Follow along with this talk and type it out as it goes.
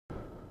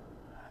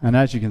And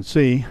as you can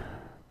see,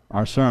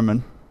 our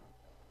sermon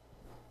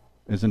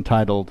is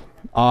entitled,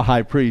 Our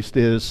High Priest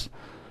is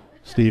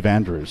Steve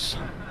Andrews.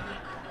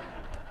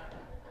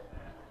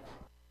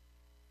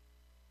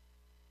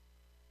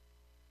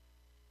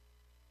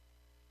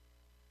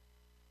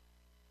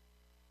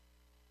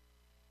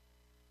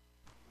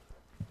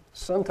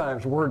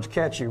 Sometimes words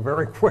catch you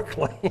very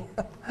quickly.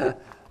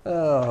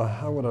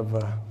 I would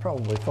have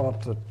probably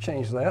thought to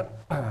change that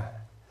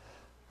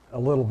a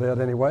little bit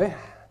anyway.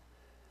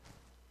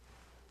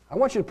 I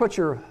want you to put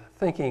your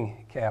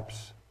thinking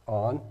caps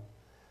on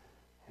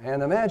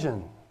and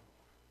imagine,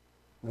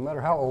 no matter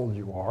how old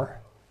you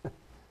are,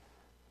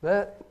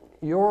 that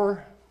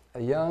you're a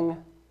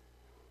young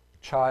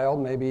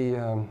child, maybe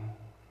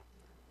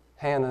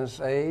Hannah's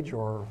age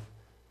or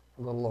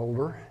a little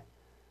older,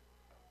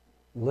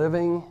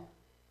 living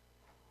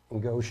in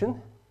Goshen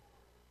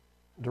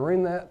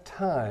during that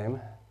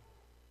time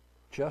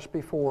just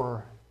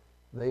before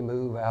they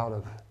move out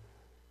of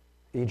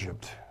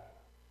Egypt.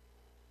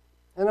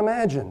 And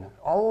imagine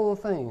all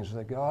the things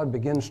that God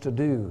begins to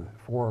do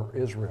for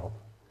Israel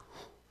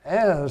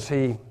as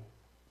He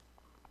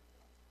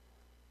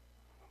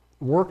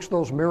works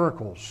those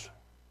miracles,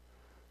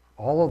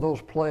 all of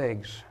those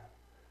plagues.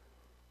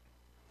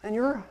 And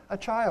you're a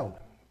child,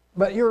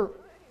 but you're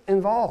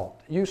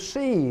involved. You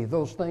see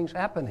those things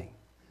happening.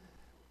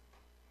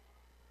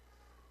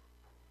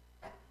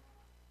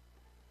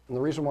 And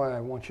the reason why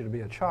I want you to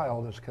be a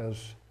child is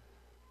because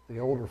the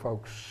older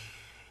folks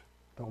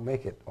don't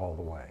make it all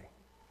the way.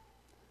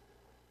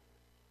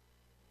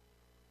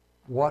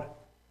 What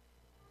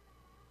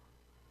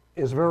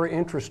is very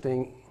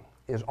interesting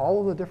is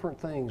all of the different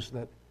things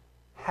that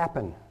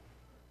happen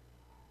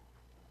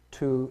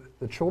to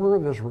the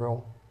children of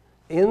Israel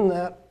in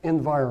that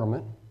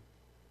environment,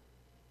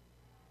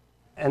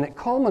 and it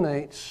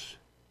culminates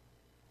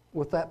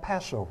with that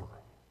Passover,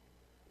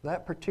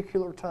 that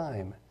particular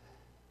time.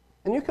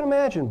 And you can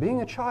imagine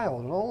being a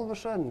child, and all of a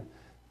sudden,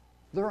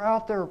 they're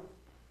out there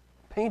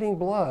painting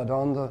blood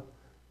on the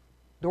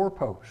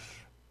doorposts.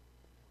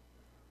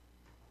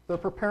 They're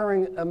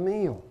preparing a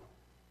meal.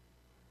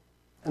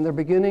 And they're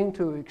beginning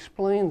to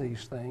explain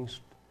these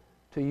things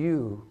to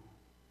you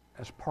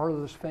as part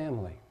of this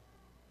family.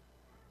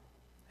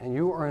 And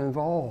you are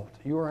involved.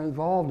 You are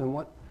involved in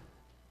what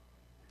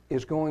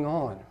is going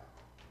on.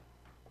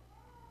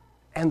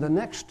 And the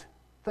next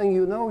thing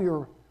you know,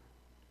 you're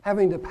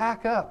having to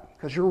pack up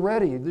because you're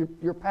ready.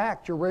 You're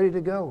packed. You're ready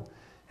to go.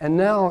 And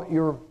now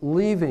you're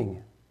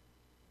leaving.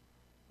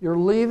 You're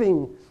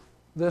leaving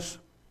this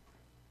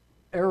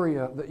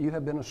area that you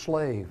have been a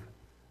slave,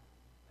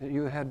 that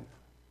you had,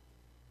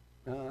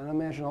 and I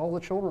imagine all the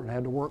children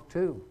had to work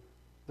too.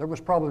 There was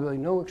probably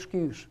no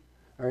excuse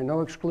or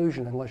no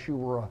exclusion unless you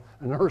were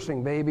a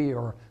nursing baby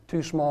or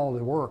too small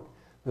to work,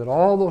 that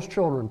all those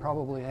children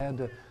probably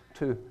had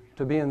to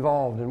be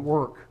involved in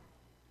work.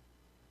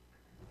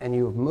 And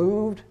you have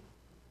moved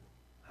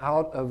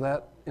out of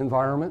that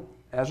environment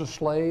as a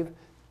slave.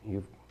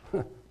 You've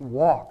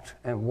walked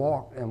and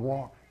walked and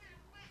walked.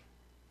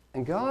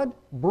 And God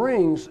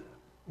brings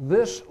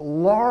this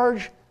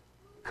large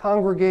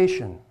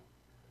congregation,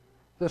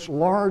 this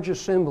large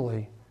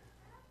assembly,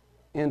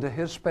 into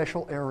His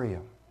special area.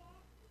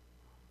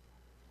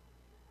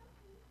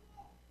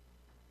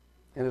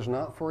 It is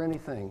not for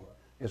anything.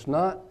 It's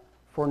not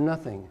for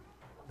nothing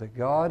that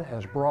God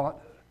has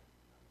brought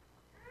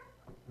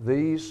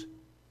these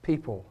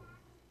people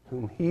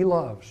whom He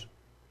loves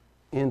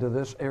into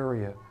this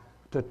area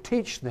to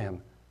teach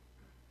them,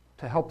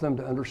 to help them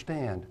to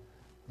understand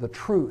the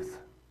truth,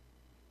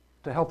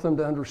 to help them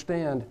to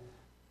understand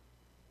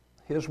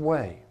His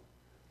way,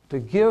 to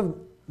give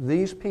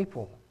these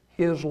people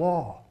His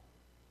law,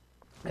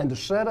 and to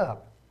set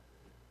up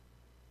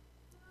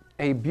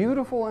a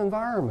beautiful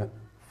environment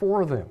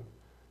for them.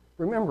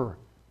 Remember,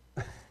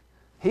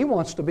 He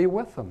wants to be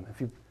with them. If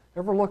you've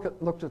ever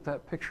looked at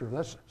that picture,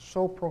 that's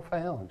so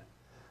profound.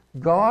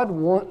 God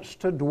wants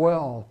to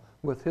dwell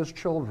with His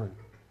children,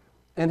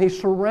 and He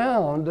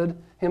surrounded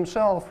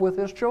Himself with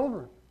His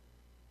children.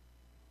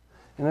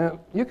 And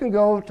you can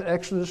go to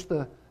Exodus,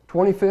 the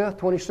 25th,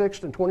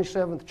 26th, and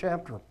 27th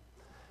chapter,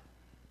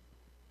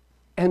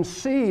 and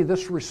see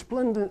this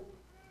resplendent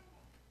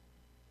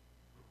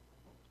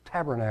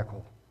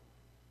tabernacle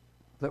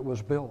that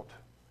was built.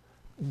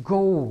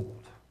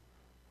 Gold,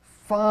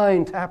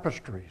 fine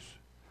tapestries.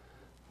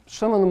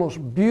 Some of the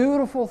most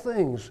beautiful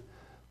things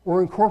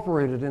were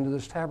incorporated into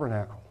this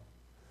tabernacle.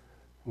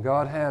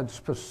 God had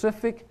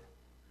specific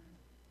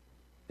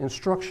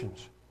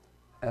instructions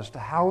as to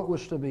how it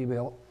was to be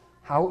built,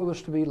 how it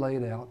was to be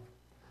laid out,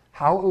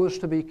 how it was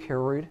to be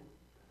carried,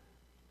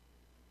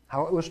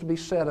 how it was to be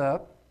set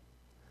up.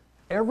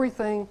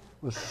 Everything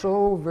was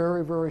so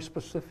very, very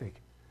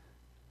specific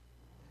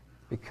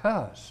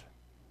because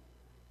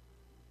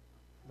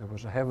there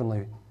was a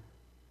heavenly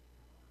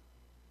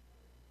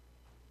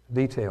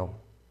detail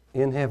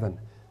in heaven.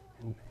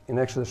 In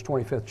Exodus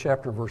 25th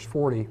chapter, verse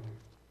 40,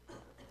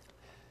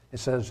 it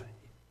says,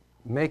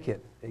 make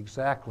it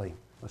exactly.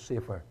 Let's see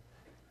if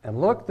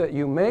and look that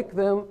you make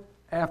them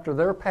after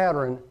their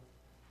pattern,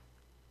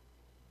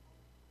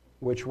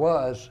 which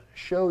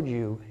showed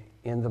you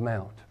in the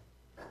mount.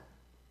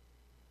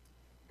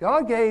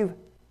 God gave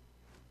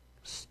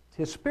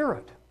His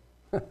Spirit.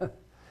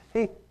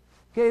 He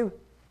gave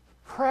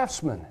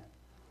craftsmen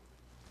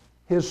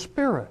His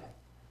Spirit.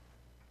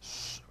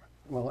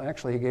 Well,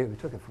 actually, He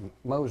took it from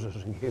Moses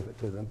and gave it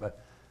to them,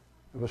 but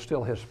it was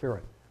still His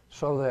Spirit,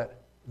 so that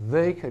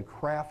they could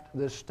craft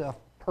this stuff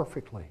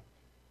perfectly.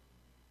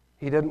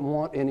 He didn't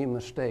want any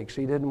mistakes.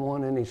 He didn't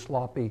want any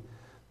sloppy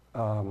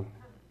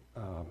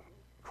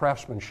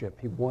craftsmanship.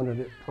 He wanted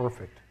it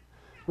perfect.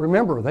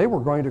 Remember, they were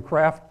going to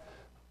craft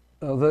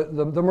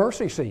the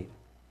mercy seat.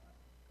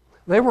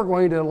 They were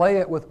going to lay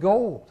it with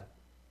gold.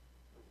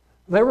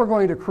 They were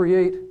going to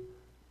create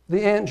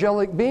the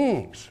angelic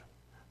beings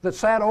that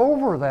sat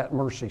over that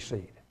mercy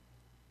seat.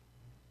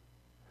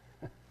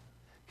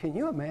 Can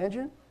you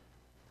imagine,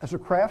 as a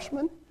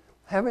craftsman,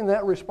 having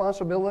that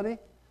responsibility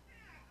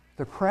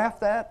to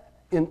craft that,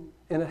 and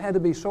it had to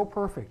be so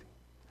perfect?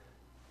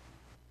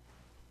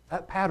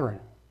 That pattern.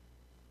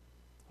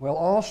 Well,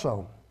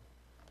 also,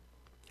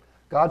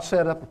 God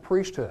set up a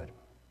priesthood.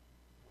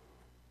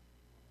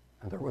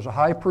 And there was a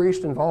high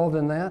priest involved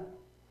in that.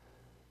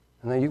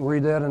 And then you can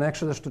read that in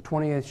Exodus, the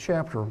 28th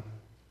chapter.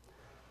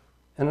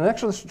 And in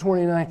Exodus, the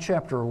 29th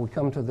chapter, we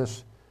come to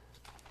this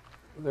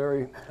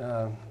very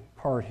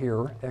part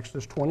here,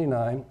 Exodus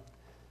 29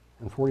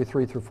 and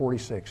 43 through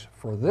 46.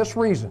 For this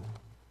reason,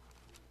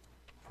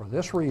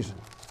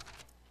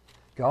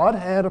 God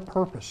had a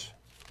purpose.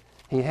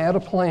 He had a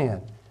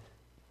plan.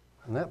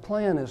 And that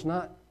plan is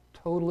not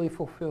totally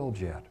fulfilled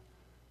yet.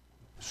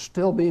 It's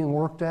still being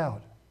worked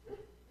out.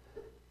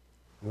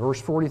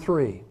 Verse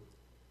 43,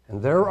 and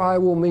there I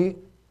will meet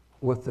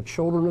with the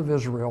children of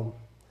Israel,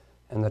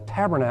 and the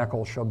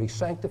tabernacle shall be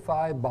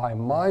sanctified by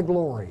my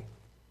glory.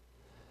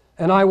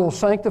 And I will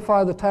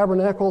sanctify the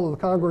tabernacle of the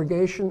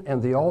congregation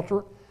and the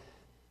altar,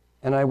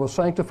 and I will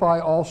sanctify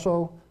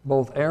also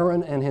both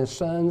Aaron and his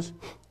sons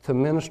to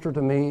minister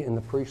to me in the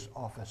priest's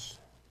office.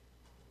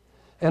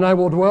 And I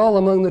will dwell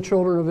among the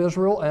children of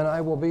Israel, and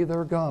I will be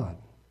their God.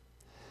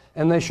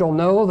 And they shall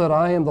know that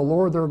I am the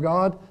Lord their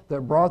God,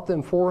 that brought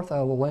them forth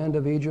out of the land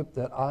of Egypt,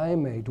 that I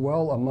may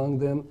dwell among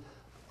them.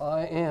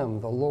 I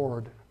am the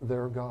Lord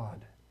their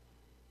God.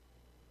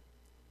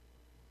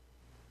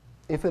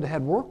 If it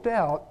had worked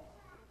out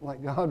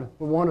like God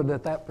wanted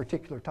at that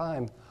particular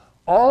time,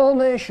 all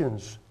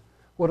nations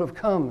would have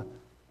come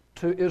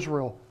to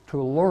Israel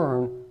to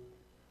learn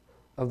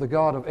of the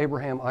God of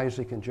Abraham,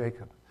 Isaac, and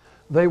Jacob.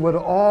 They would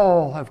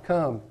all have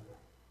come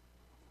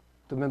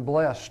to be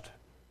blessed.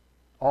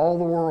 All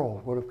the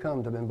world would have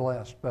come to be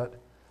blessed, but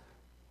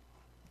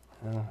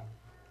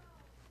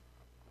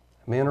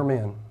men are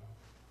men,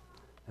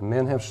 and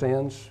men have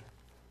sins.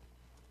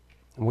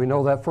 And we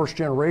know that first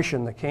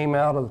generation that came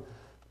out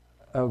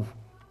of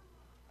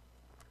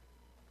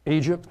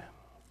Egypt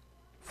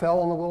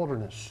fell in the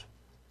wilderness.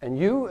 And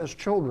you as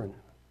children,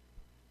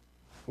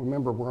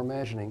 remember we're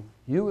imagining,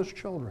 you as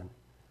children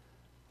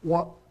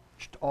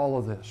watched all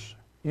of this.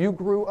 You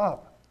grew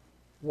up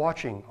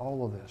watching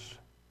all of this.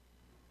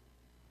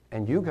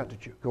 And you got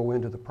to go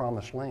into the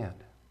promised land.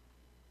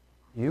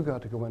 You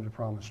got to go into the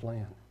promised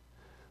land.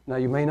 Now,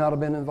 you may not have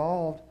been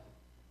involved,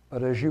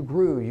 but as you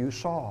grew, you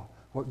saw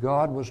what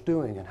God was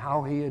doing and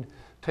how He had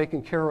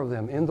taken care of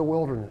them in the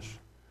wilderness.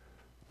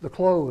 The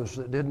clothes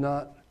that did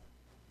not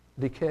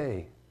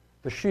decay,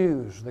 the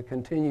shoes that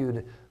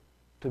continued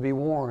to be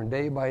worn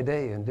day by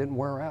day and didn't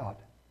wear out,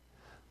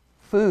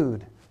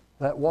 food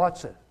that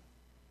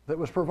that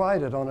was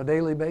provided on a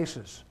daily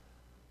basis.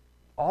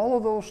 All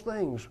of those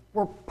things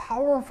were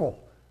powerful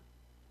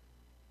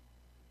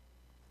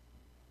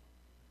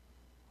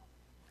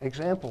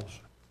examples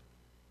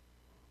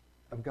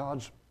of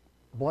God's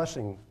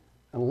blessing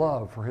and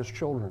love for His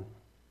children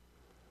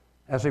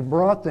as He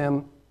brought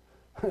them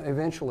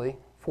eventually,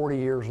 40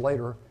 years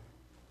later,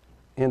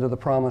 into the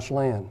promised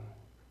land.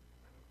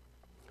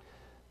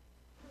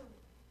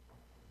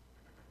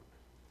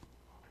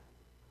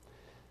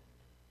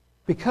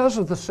 Because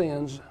of the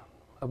sins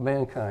of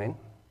mankind,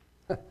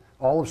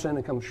 all have sinned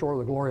and come short of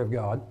the glory of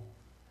God,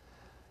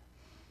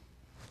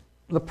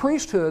 the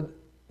priesthood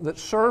that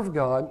served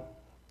God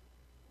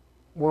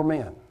were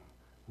men.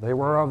 They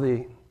were of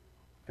the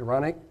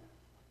Aaronic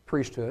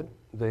priesthood.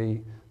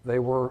 They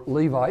were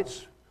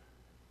Levites.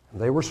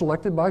 They were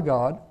selected by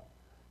God.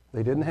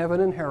 They didn't have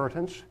an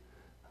inheritance.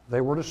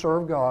 They were to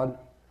serve God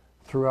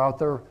throughout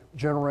their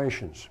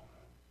generations.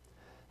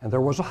 And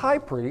there was a high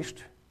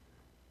priest,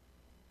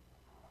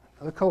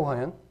 the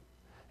Kohen,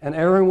 and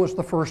Aaron was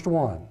the first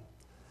one.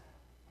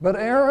 But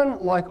Aaron,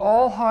 like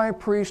all high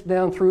priests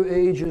down through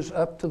ages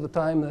up to the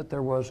time that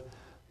there was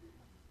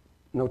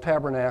no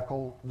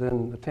tabernacle,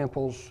 then the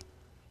temples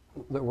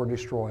that were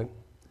destroyed,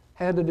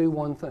 had to do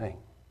one thing.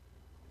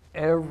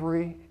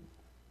 Every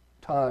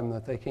time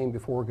that they came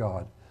before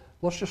God.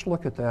 Let's just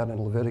look at that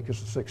in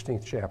Leviticus, the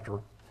 16th chapter,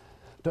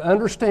 to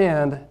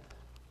understand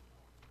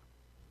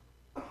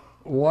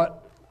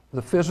what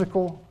the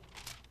physical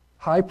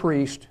high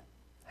priest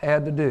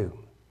had to do.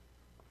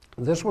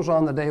 This was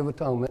on the Day of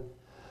Atonement,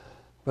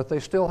 but they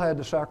still had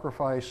to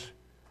sacrifice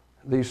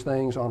these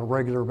things on a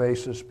regular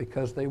basis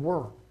because they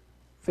were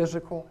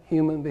physical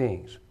human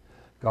beings.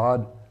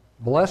 God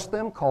blessed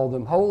them, called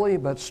them holy,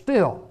 but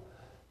still.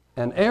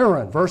 And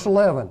Aaron, verse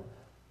 11,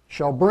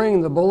 shall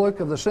bring the bullock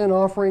of the sin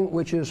offering,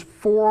 which is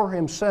for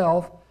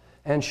himself,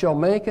 and shall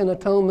make an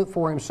atonement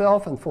for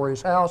himself and for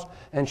his house,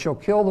 and shall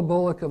kill the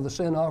bullock of the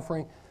sin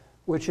offering,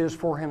 which is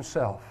for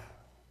himself.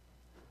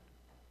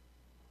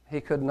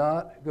 He could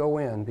not go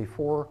in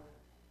before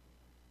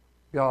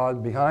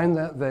God behind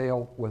that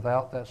veil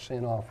without that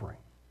sin offering.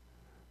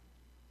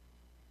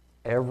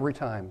 Every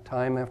time,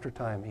 time after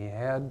time, he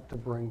had to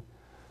bring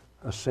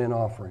a sin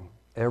offering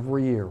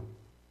every year.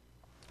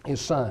 His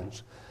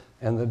sons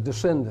and the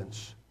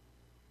descendants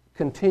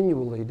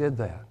continually did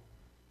that.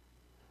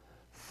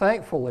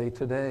 Thankfully,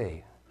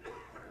 today,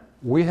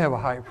 we have a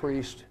high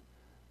priest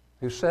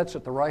who sits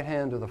at the right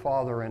hand of the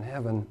Father in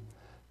heaven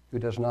who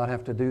does not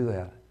have to do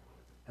that.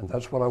 And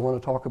that's what I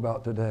want to talk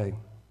about today.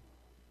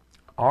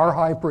 Our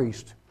high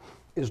priest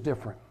is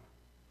different.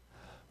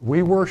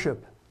 We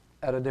worship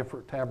at a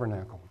different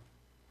tabernacle.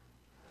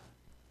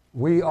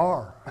 We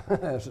are,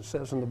 as it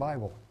says in the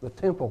Bible, the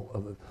temple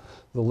of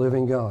the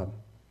living God.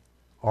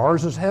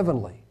 Ours is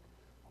heavenly.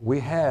 We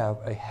have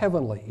a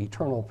heavenly,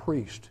 eternal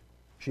priest,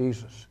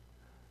 Jesus,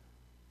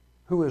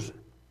 who is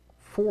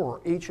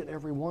for each and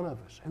every one of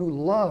us, who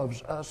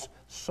loves us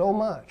so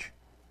much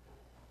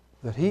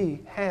that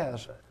he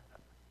has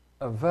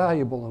a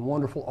valuable and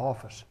wonderful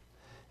office.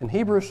 In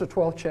Hebrews, the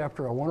 12th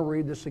chapter, I want to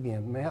read this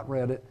again. Matt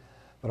read it,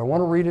 but I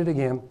want to read it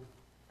again.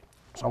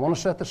 So I want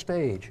to set the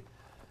stage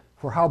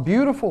for how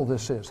beautiful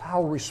this is,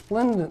 how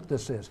resplendent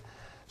this is.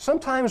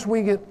 Sometimes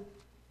we get,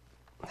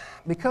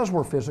 because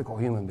we're physical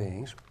human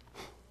beings,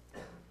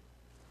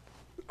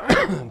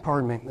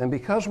 pardon me, and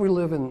because we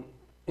live in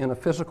a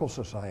physical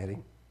society,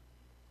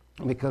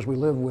 because we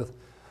live with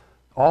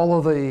all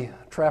of the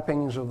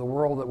trappings of the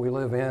world that we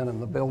live in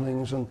and the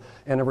buildings and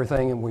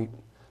everything, and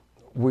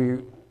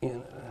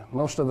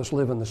most of us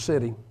live in the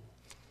city,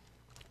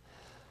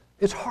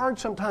 it's hard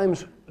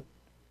sometimes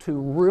to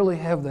really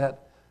have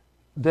that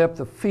depth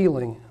of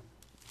feeling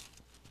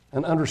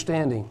and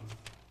understanding.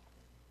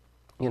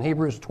 In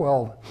Hebrews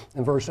 12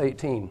 and verse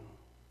 18,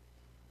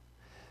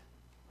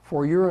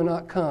 for you are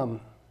not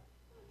come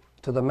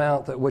to the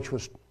mount that which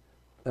was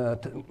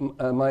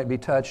might be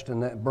touched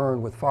and that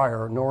burned with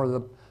fire, nor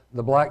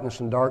the blackness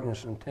and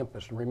darkness and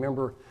tempest. And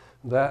remember,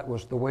 that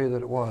was the way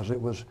that it was.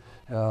 It was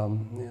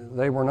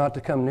they were not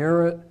to come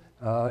near it.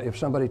 If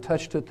somebody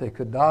touched it, they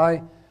could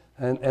die.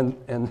 And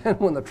then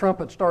when the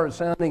trumpet started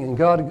sounding and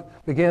God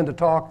began to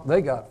talk,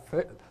 they got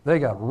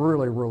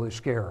really, really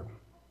scared.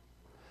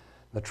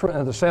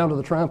 The sound of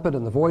the trumpet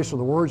and the voice of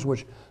the words,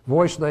 which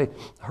voice they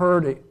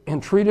heard,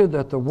 entreated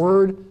that the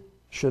word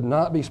should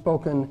not be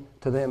spoken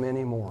to them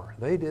anymore.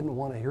 They didn't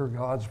want to hear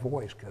God's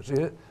voice because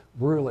it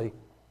really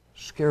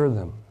scared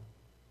them.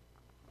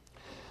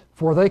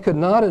 For they could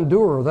not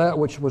endure that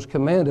which was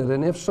commanded,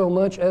 and if so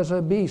much as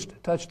a beast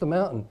touch the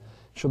mountain,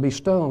 shall be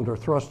stoned or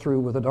thrust through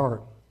with a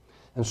dart.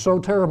 And so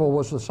terrible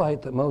was the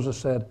sight that Moses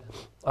said,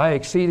 I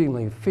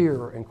exceedingly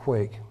fear and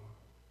quake.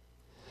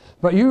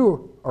 But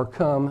you are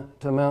come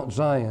to Mount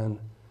Zion,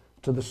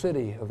 to the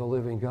city of the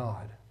living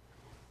God.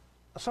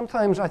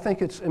 Sometimes I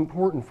think it's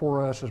important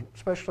for us,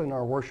 especially in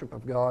our worship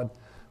of God,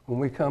 when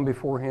we come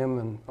before Him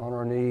and on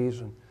our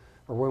knees,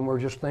 or when we're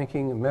just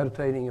thinking and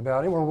meditating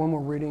about Him, or when we're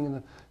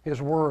reading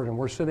His Word and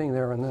we're sitting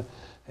there and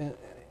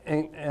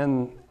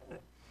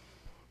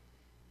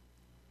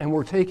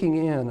we're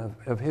taking in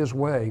of His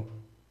way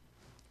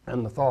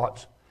and the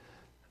thoughts,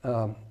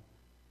 that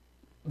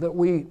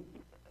we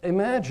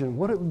imagine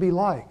what it would be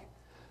like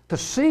to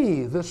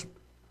see this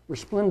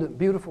resplendent,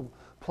 beautiful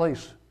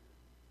place.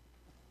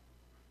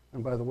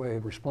 And by the way,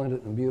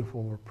 resplendent and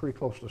beautiful are pretty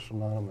close to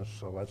synonymous,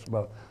 so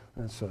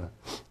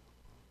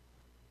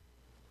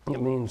it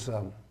means,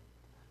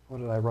 what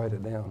did I write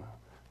it down?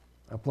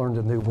 I've learned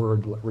a new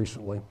word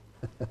recently.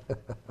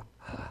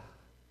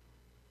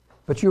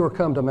 But you are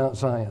come to Mount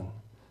Zion,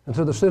 and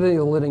to the city of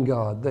the living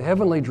God, the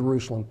heavenly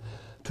Jerusalem,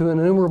 to an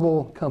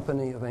innumerable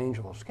company of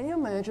angels. Can you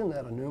imagine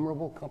that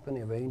innumerable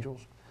company of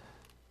angels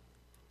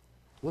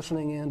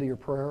listening in to your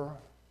prayer,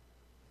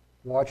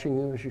 watching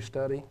you as you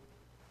study,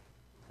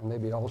 and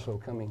maybe also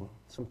coming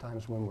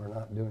sometimes when we're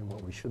not doing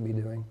what we should be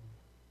doing?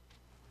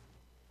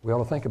 We ought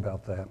to think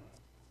about that.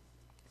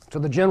 To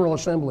the general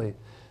assembly,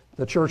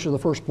 the church of the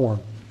firstborn,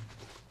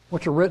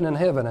 which are written in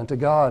heaven, and to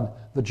God,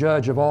 the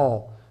judge of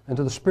all, and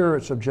to the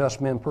spirits of just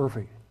men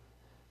perfect,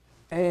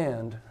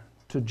 and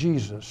to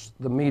Jesus,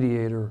 the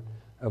mediator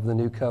of the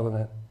new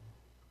covenant,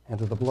 and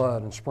to the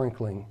blood and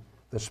sprinkling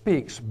that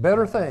speaks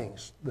better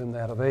things than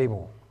that of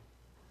Abel.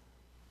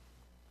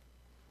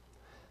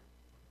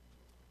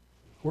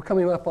 We're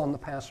coming up on the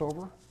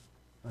Passover.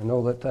 I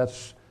know that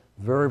that's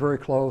very, very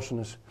close,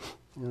 and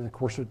of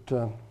course it's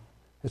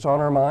on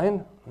our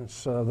mind.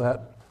 It's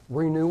that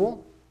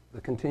renewal,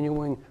 the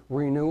continuing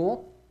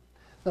renewal.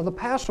 Now the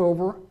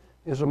Passover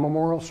is a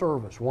memorial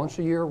service. Once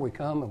a year we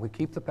come and we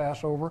keep the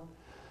Passover.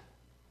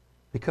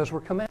 Because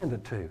we're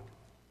commanded to.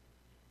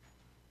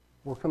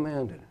 We're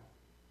commanded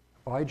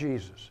by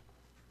Jesus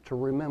to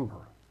remember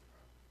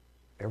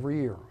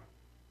every year.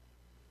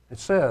 It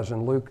says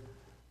in Luke,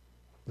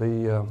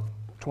 the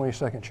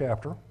 22nd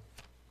chapter,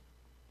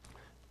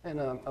 and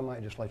I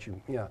might just let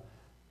you,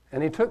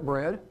 And he took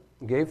bread,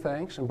 and gave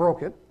thanks, and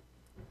broke it,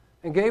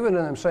 and gave it to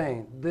them,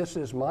 saying, This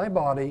is my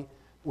body,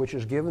 which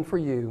is given for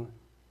you.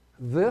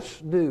 This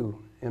do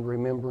in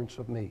remembrance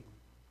of me.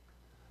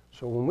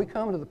 So when we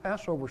come to the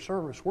Passover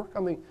service, we're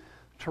coming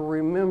to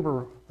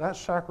remember that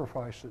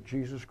sacrifice that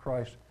Jesus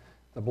Christ,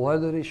 the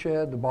blood that he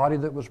shed, the body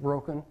that was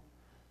broken,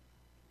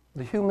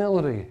 the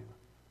humility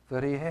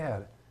that he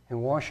had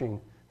in washing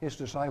his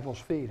disciples'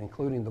 feet,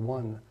 including the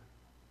one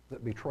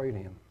that betrayed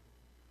him.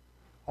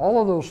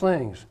 All of those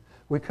things,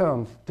 we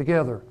come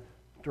together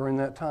during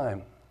that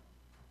time.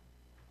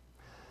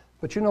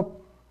 But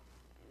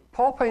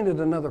Paul painted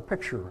another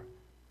picture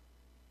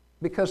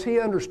because he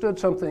understood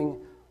something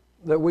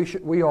that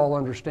we all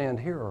understand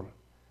here,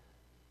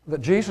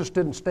 that Jesus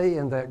didn't stay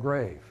in that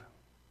grave.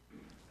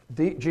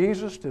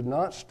 Jesus did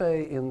not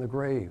stay in the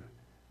grave.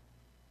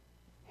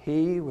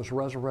 He was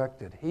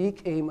resurrected. He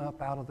came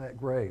up out of that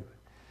grave,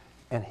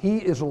 and he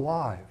is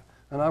alive.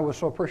 And I was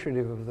so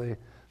appreciative of the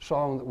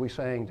song that we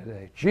sang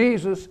today.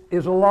 Jesus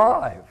is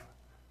alive.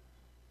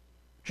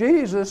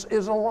 Jesus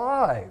is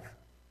alive.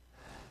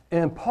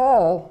 And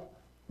Paul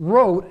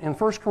wrote in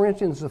 1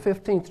 Corinthians, the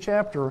 15th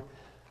chapter,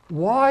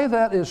 why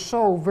that is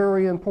so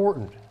very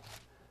important.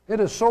 It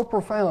is so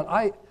profound.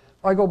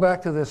 I go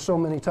back to this so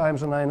many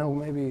times, and I know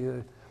maybe,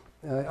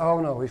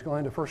 he's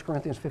going to 1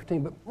 Corinthians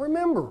 15. But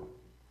remember,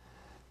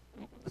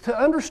 to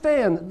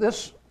understand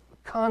this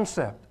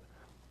concept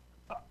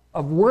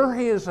of where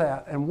he is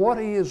at and what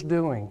he is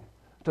doing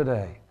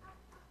today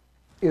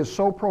is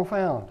so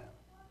profound.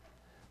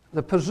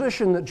 The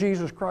position that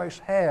Jesus Christ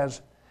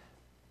has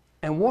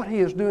and what he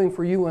is doing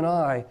for you and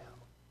I,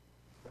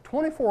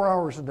 24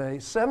 hours a day,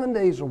 7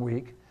 days a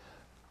week,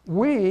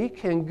 we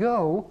can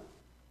go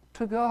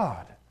to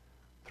God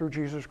through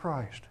Jesus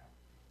Christ.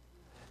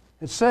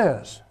 It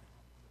says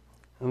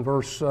in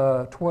verse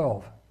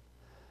 12,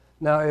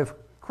 Now if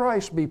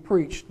Christ be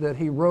preached that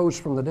he rose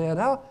from the dead,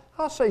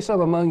 I'll say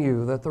some among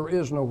you that there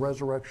is no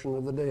resurrection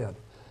of the dead.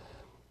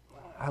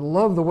 I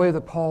love the way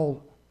that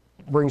Paul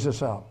brings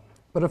this out.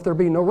 But if there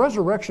be no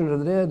resurrection of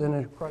the dead, then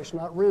is Christ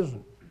not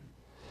risen?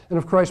 And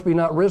if Christ be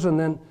not risen,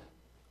 then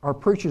our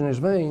preaching is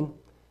vain,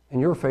 and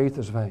your faith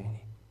is vain.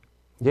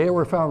 Yea,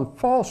 we're found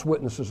false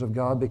witnesses of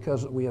God,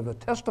 because we have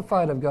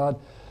testified of God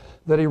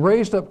that he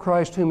raised up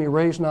Christ whom he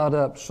raised not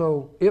up,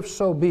 so if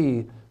so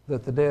be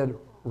that the dead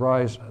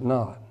rise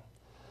not.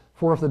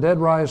 For if the dead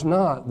rise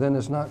not, then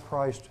is not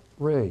Christ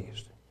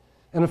raised.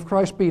 And if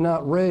Christ be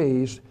not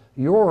raised,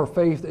 your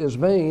faith is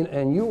vain,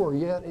 and you are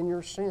yet in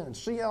your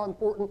sins. See how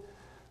important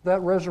that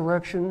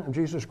resurrection of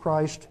Jesus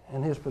Christ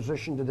and his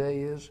position today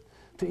is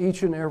to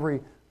each and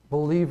every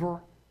believer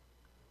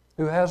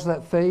who has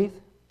that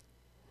faith?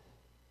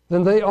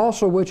 Then they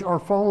also which are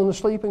fallen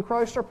asleep in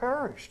Christ are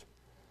perished.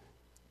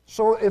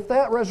 So if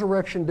that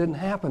resurrection didn't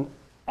happen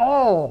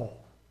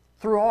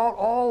throughout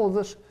all of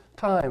this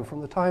time,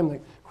 from the time that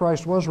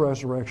Christ was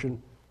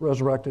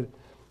resurrected,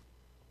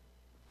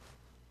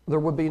 there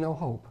would be no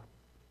hope.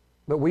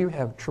 But we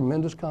have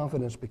tremendous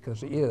confidence because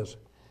he is.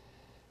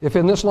 If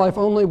in this life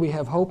only we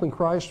have hope in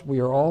Christ, we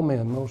are all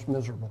men most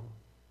miserable.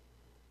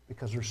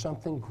 Because there's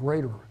something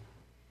greater,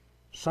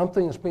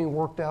 something that's being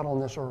worked out on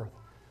this earth.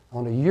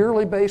 On a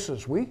yearly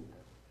basis, we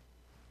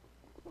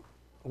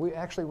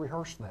actually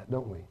rehearse that,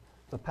 don't we?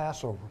 The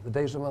Passover, the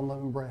days of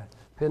unleavened bread,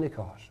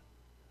 Pentecost,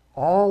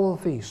 all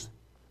of the feasts.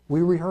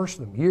 We rehearse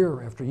them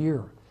year after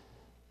year.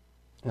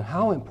 And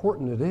how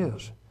important it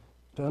is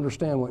to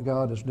understand what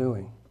God is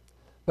doing.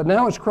 But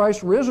now is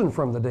Christ risen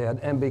from the dead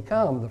and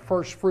become the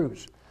first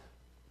fruits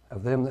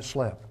of them that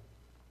slept.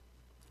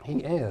 He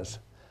is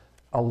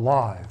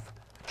alive.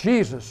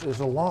 Jesus is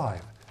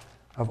alive.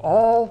 Of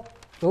all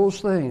those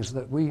things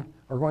that we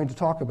are going to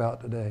talk about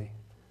today,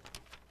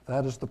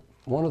 that is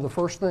one of the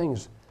first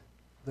things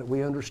that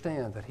we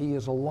understand, that he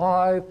is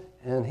alive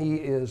and he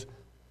is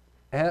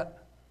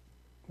at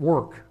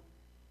work.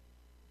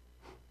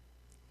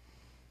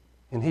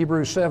 In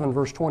Hebrews 7,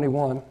 verse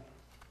 21,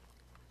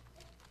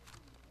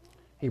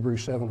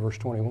 Hebrews 7, verse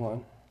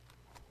 21.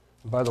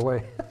 By the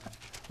way,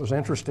 it was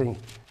interesting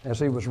as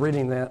he was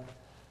reading that.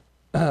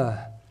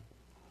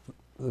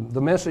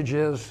 The message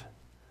is,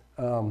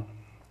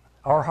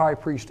 our high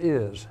priest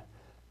is,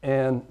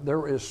 and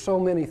there is so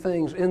many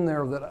things in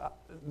there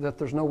that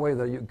there's no way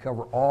that you can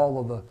cover all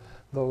of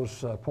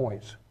those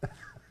points.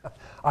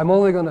 I'm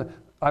only going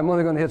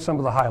to hit some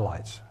of the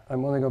highlights.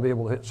 I'm only going to be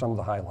able to hit some of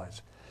the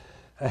highlights.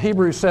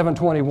 Hebrews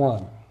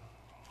 7:21.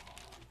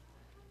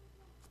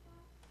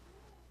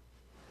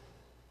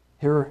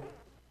 Here,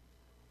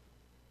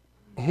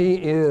 he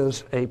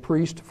is a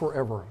priest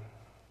forever,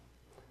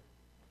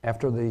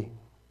 after the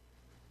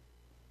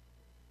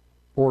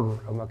order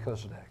of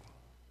Melchizedek.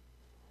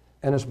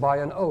 And it's by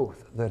an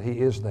oath that he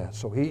is that.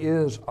 So he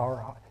is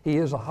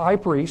a high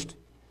priest,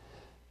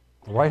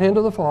 the right hand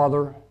of the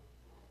Father,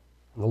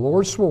 The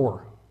Lord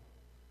swore,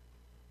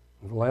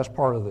 the last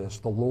part of this,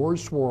 the Lord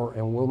swore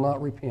and will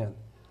not repent.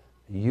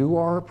 You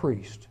are a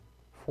priest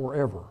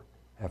forever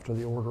after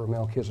the order of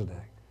Melchizedek.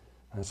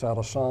 And it's out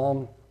of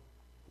Psalm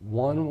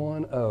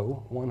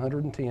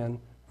 110,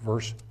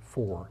 verse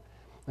 4.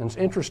 And it's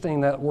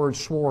interesting that word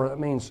swore, that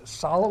means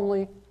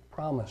solemnly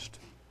promised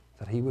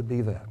that he would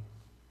be that.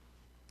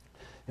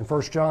 In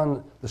 1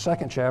 John, the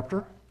 2nd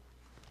chapter,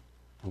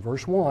 in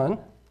verse 1,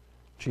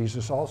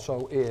 Jesus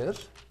also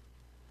is,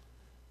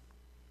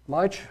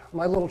 My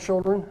little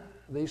children,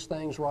 these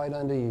things write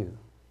unto you,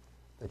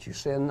 that you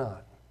sin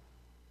not.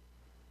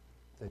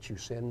 That you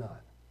sin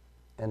not.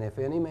 And if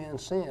any man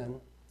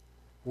sin,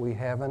 we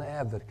have an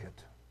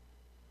advocate.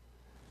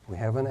 We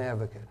have an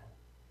advocate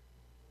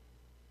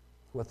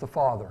with the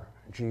Father,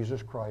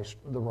 Jesus Christ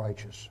the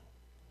righteous.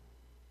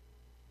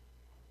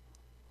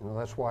 You know,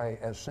 that's why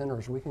as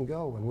sinners we can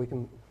go and we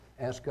can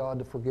ask God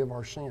to forgive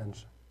our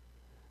sins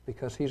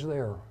because He's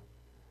there.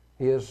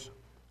 He is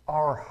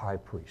our high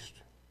priest.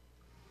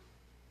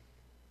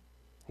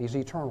 He's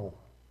eternal.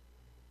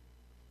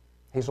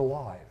 He's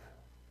alive.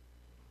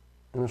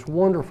 And it's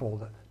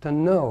wonderful to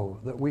know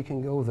that we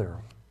can go there.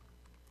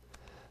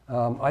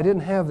 I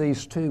didn't have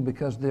these two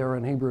because they're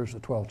in Hebrews, the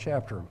 12th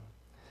chapter.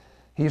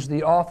 He's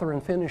the author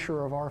and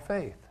finisher of our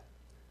faith.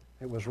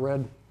 It was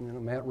read,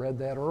 Matt read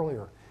that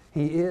earlier.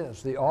 He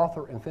is the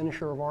author and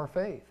finisher of our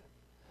faith.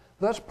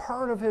 That's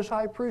part of his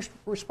high priest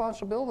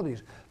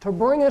responsibilities, to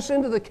bring us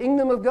into the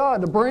kingdom of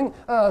God, to bring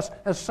us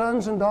as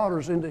sons and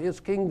daughters into his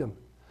kingdom.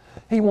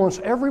 He wants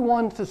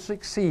everyone to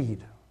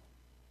succeed.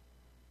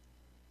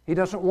 He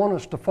doesn't want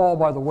us to fall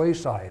by the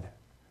wayside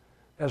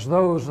as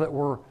those that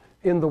were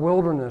in the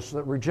wilderness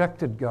that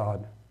rejected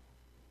God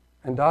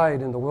and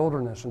died in the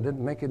wilderness and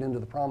didn't make it into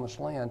the promised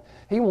land.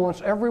 He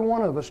wants every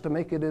one of us to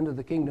make it into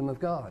the kingdom of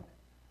God.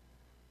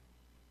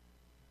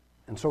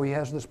 And so he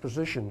has this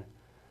position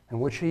in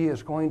which he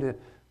is going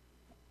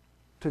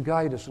to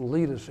guide us and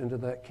lead us into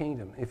that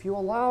kingdom. If you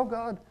allow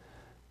God,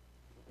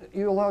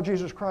 you allow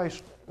Jesus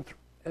Christ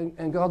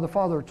and God the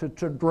Father to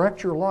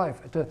direct your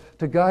life,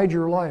 to guide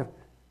your life,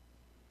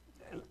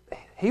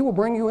 he will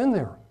bring you in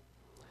there.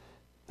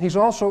 He's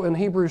also in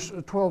Hebrews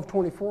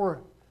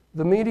 12:24,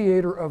 the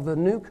mediator of the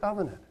new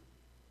covenant.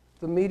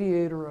 The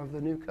mediator of the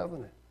new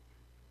covenant,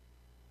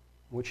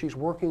 which he's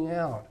working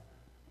out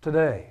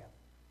today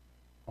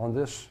on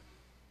this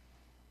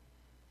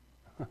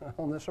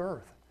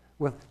earth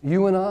with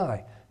you and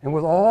I and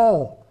with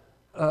all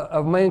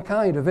of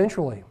mankind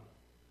eventually.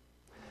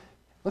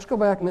 Let's go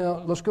back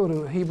now. Let's go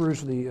to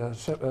Hebrews, the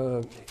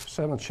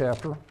 7th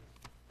chapter,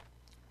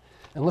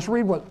 and let's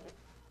read what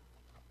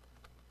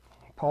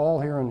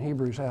Paul here in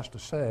Hebrews has to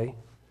say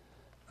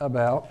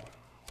about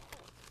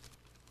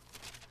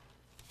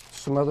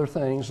some other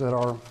things that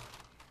are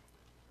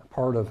a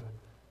part of.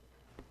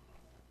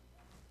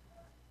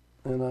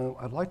 And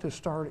I'd like to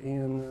start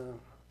in,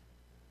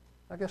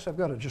 I guess I've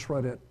got it just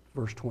right at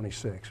verse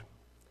 26.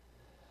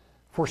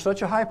 For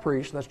such a high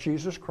priest, that's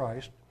Jesus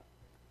Christ,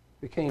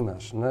 became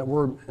us. And that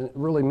word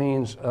really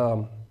means,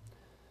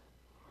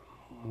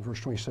 verse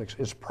 26,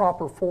 is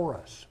proper for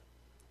us.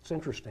 It's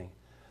interesting.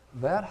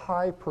 That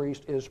high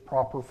priest is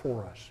proper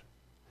for us.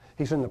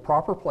 He's in the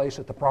proper place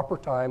at the proper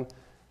time,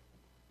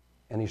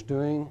 and he's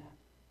doing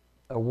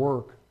a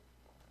work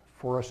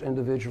for us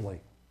individually.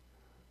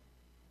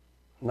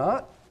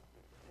 Not,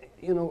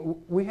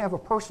 we have a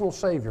personal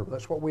Savior.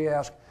 That's what we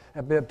ask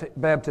at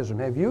baptism.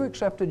 Have you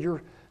accepted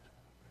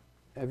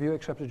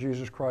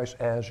Jesus Christ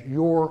as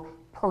your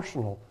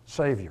personal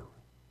Savior?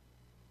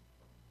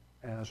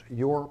 As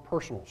your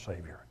personal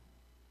Savior.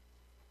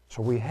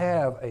 So we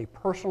have a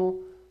personal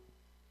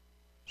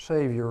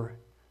Savior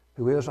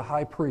who is a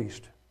high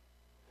priest.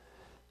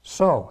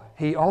 So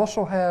he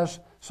also has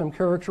some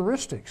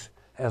characteristics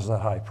as the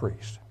high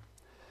priest.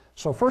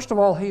 So first of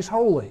all, he's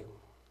holy.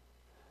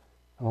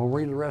 And we'll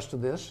read the rest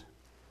of this.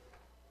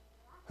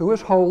 Who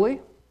is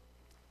holy,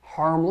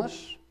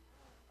 harmless,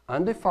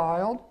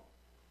 undefiled,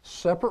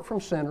 separate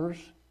from sinners,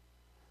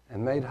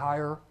 and made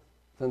higher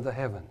than the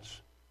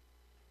heavens.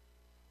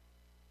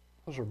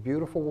 Those are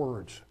beautiful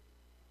words.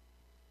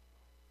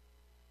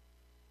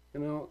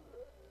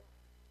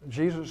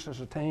 Jesus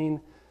has attained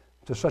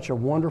to such a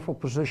wonderful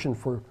position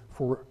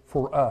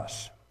for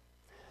us.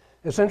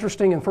 It's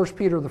interesting in 1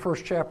 Peter, the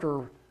 1st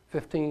chapter,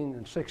 15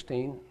 and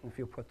 16, if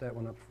you'll put that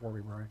one up for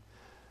me, Brian.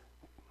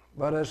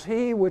 But as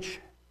he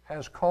which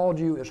has called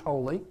you is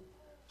holy,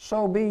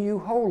 so be you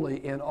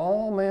holy in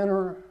all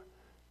manner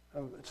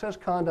of, it says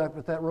conduct,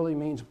 but that really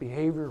means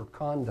behavior or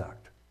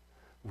conduct.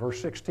 Verse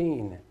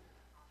 16,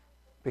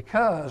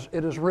 because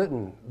it is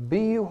written,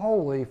 be you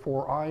holy,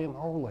 for I am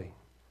holy.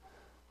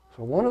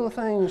 So one of the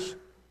things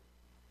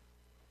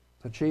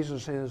that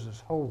Jesus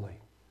is holy.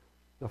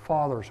 The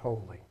Father's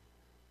holy.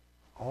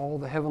 All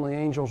the heavenly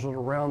angels that are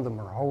around them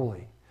are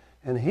holy.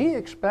 And he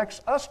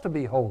expects us to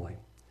be holy.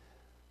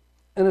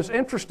 And it's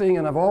interesting,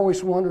 and I've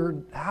always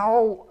wondered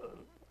how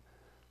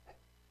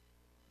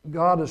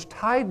God has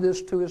tied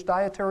this to his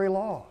dietary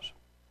laws.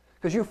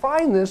 Because you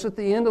find this at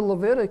the end of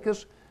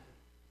Leviticus,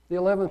 the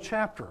 11th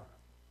chapter.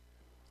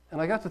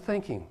 And I got to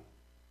thinking,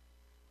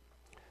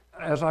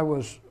 as I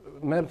was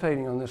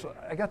meditating on this,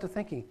 I got to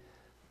thinking,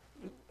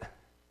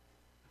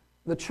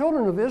 the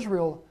children of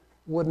Israel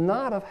would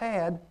not have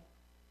had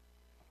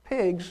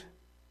pigs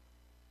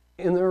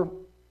in their,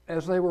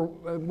 as they were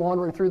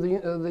wandering through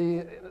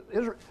the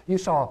Israel. You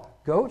saw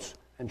goats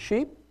and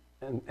sheep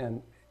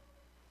and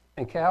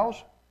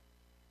cows,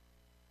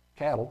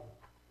 cattle,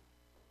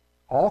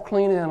 all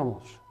clean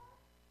animals.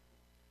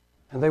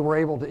 And they were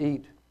able to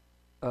eat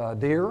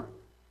deer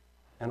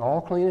and all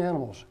clean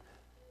animals.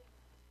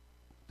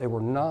 They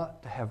were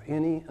not to have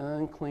any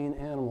unclean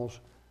animals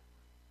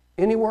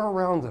anywhere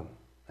around them,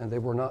 and they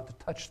were not to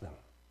touch them.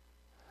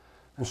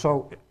 And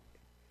so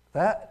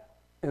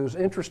it was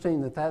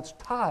interesting that that's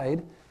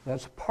tied,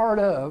 that's part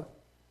of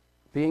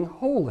being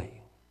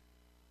holy.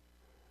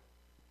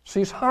 See,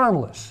 he's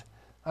harmless.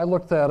 I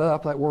looked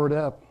that word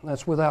up.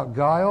 That's without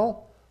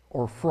guile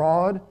or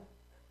fraud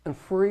and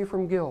free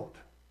from guilt.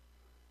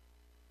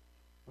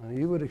 Now,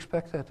 you would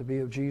expect that to be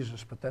of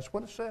Jesus, but that's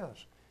what it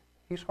says.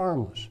 He's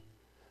harmless,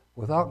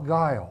 without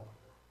guile,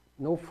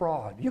 no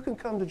fraud. You can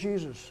come to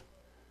Jesus,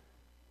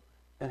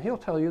 and he'll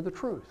tell you the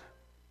truth.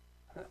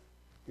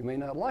 You may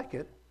not like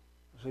it.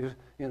 You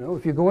know,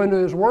 if you go into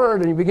his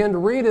word and you begin to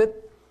read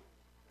it,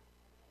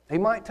 he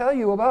might tell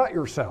you about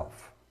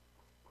yourself.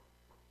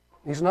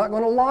 He's not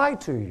going to lie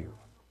to you.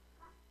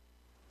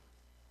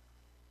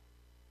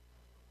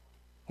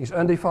 He's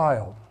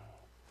undefiled.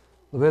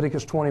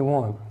 Leviticus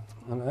 21.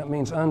 And that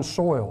means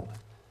unsoiled.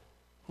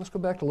 Let's go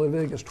back to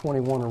Leviticus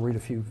 21 and read a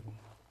few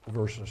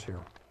verses here.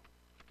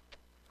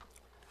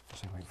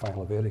 Let's see if we can find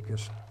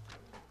Leviticus.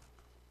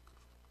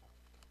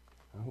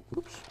 Oh,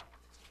 oops.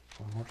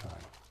 One more time.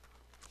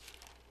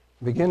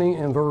 Beginning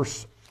in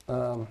verse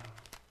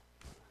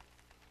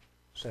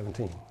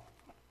 17.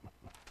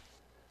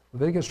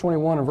 Leviticus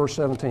 21 and verse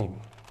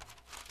 17.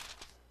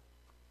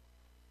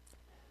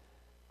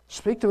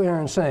 Speak to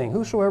Aaron, saying,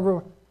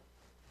 whosoever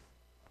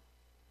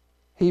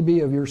he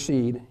be of your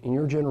seed in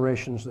your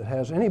generations that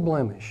has any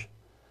blemish,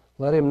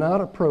 let him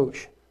not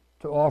approach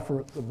to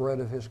offer the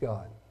bread of his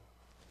God.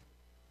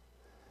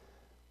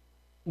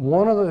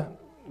 One of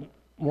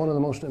the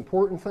most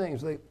important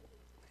things,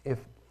 if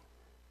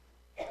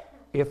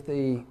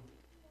the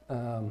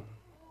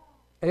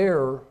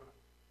heir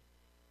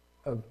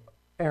of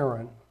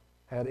Aaron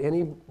had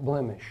any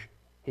blemish,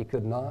 he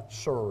could not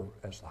serve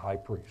as the high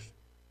priest.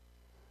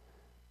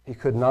 He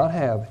could not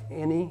have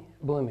any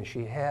blemish.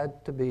 He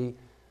had to be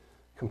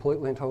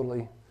completely and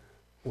totally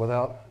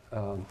without,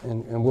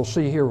 and we'll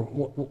see here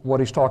what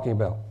he's talking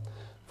about.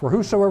 For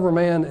whosoever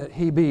man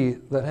he be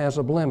that has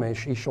a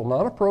blemish, he shall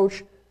not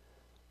approach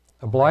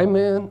a blind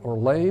man or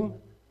lame,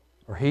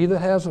 or he that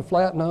has a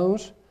flat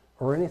nose,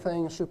 or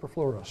anything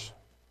superfluous,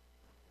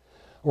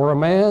 or a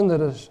man that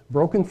is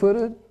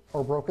broken-footed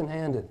or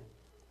broken-handed.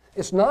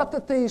 It's not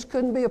that these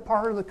couldn't be a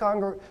part of the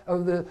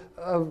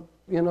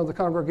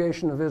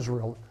congregation of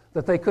Israel,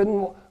 that they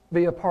couldn't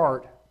be a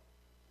part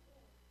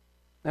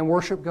and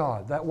worship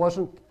God. That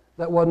wasn't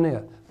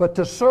it. But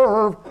to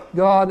serve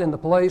God in the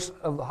place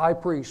of the high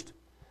priest,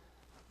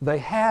 they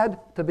had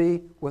to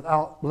be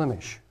without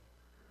blemish.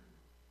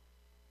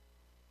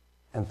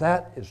 And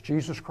that is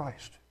Jesus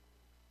Christ.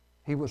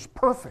 He was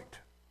perfect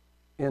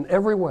in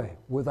every way,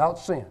 without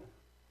sin.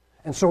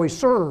 And so he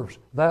serves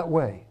that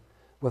way,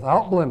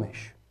 without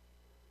blemish.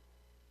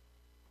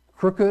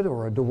 Crooked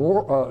or a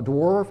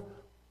dwarf,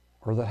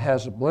 or that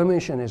has a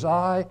blemish in his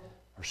eye,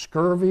 or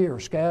scurvy, or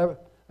scabbed,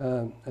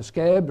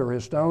 or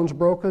his stones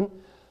broken.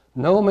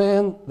 No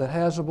man that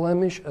has a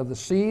blemish of the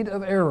seed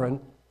of Aaron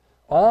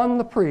on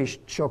the priest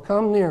shall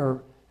come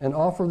near and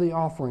offer the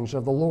offerings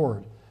of the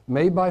Lord,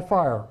 made by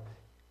fire.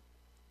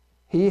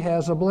 He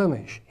has a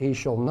blemish. He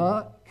shall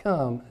not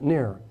come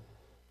near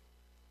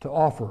to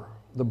offer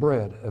the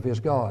bread of his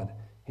God.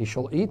 He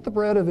shall eat the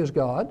bread of his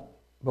God,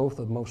 both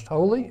the most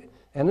holy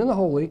and in the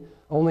holy,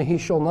 only he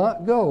shall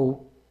not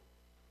go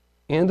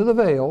into the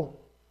veil,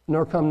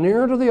 nor come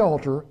near to the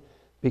altar,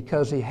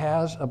 because he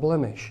has a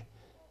blemish,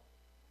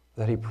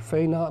 that he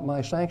profane not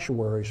my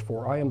sanctuaries,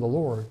 for I am the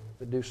Lord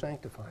that do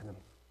sanctify them.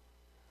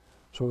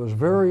 So it was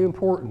very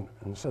important.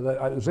 And so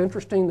that it was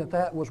interesting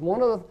that was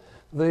one of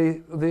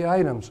the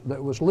items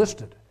that was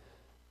listed.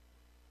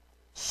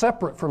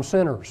 Separate from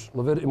sinners.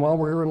 While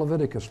we're here in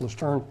Leviticus, let's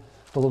turn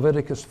to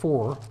Leviticus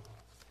 4.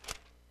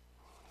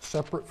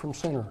 Separate from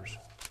sinners.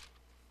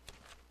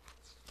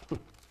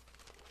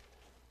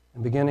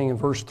 And beginning in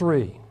verse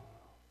 3.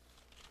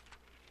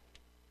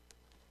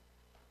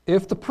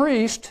 If the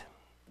priest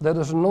that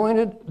is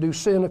anointed do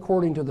sin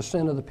according to the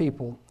sin of the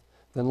people,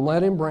 then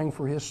let him bring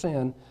for his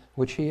sin,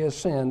 which he has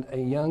sinned, a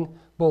young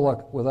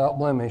bullock without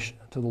blemish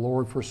to the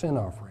Lord for sin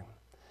offering.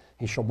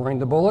 He shall bring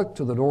the bullock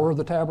to the door of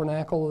the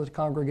tabernacle of the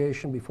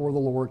congregation before the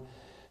Lord,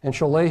 and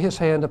shall lay his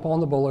hand upon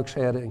the bullock's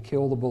head and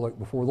kill the bullock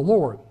before the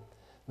Lord.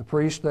 The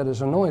priest that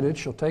is anointed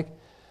shall take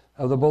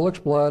of the bullock's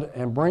blood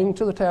and bring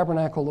to the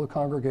tabernacle of the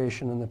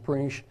congregation, and the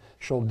priest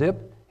shall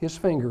dip his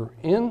finger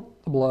in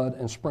the blood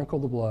and sprinkle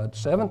the blood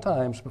 7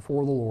 times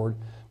before the Lord,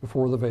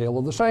 before the veil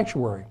of the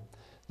sanctuary.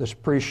 This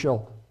priest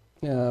shall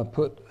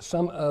put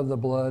some of the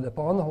blood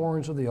upon the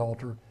horns of the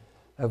altar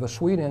of a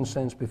sweet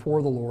incense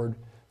before the Lord,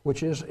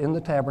 which is in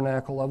the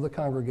tabernacle of the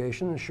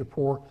congregation, and should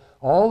pour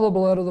all the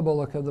blood of the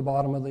bullock at the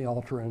bottom of the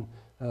altar and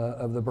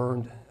of the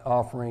burnt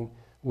offering,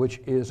 which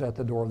is at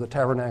the door of the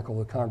tabernacle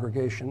of the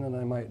congregation. And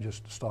I might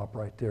just stop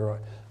right there.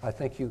 I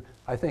think you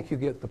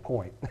get the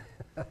point.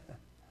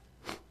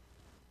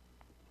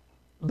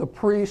 The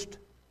priest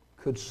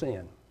could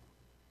sin.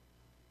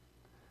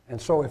 And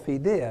so if he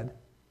did,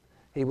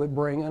 he would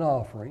bring an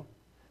offering,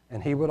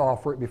 and he would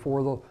offer it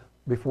before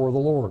the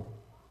Lord.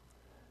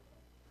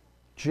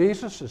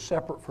 Jesus is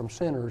separate from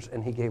sinners,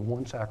 and he gave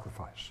one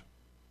sacrifice.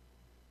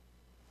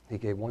 He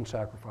gave one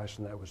sacrifice,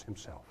 and that was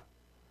himself.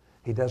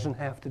 He doesn't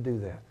have to do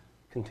that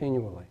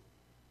continually.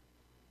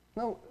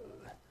 No,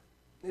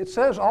 it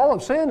says all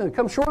have sinned and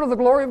come short of the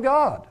glory of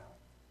God.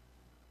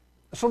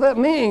 So that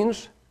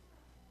means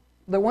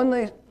that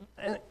when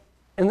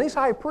and these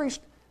high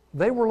priests,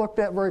 they were looked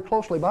at very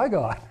closely by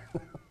God.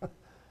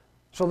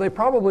 So they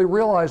probably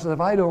realized that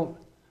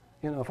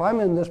if I'm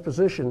in this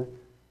position,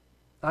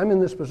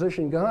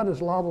 God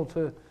is liable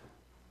to,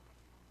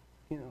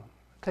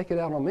 take it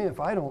out on me if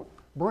I don't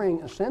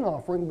bring a sin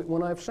offering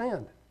when I've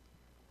sinned.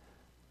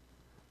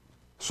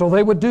 So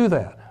they would do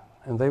that,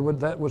 and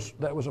that was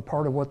a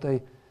part of what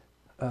they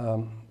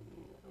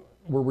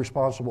were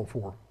responsible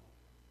for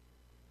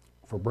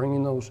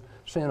bringing those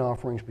sin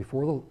offerings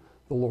before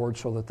the Lord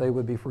so that they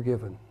would be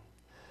forgiven.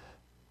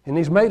 And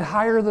he's made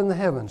higher than the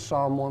heavens,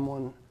 Psalm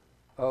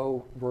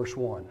 110, verse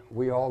 1.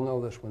 We all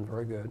know this one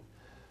very good.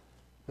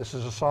 This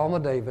is a Psalm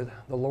of David.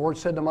 The Lord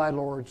said to my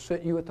Lord,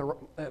 sit you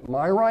at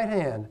my right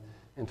hand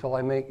until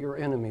I make your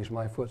enemies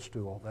my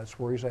footstool. That's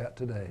where he's at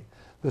today.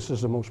 This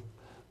is the most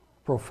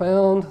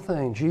profound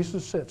thing.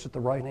 Jesus sits at the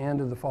right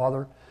hand of the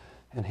Father,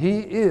 and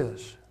he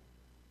is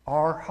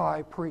our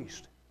high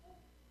priest.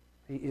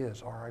 He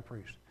is our high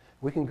priest.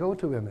 We can go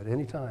to him at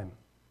any time.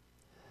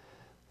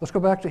 Let's go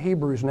back to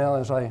Hebrews now.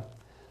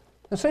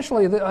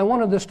 Essentially, I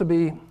wanted this to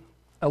be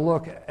a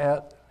look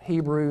at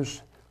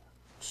Hebrews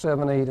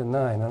 7, 8, and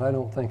 9, and I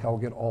don't think I'll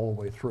get all the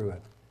way through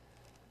it.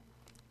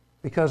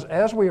 Because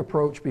as we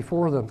approach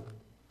before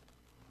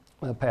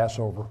the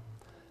Passover,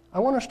 I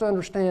want us to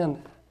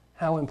understand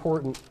how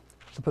important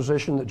the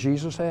position that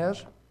Jesus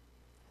has,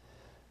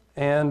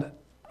 and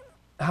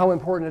how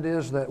important it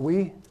is that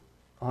we,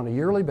 on a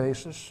yearly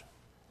basis,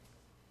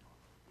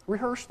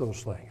 rehearse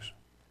those things,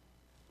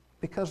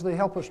 because they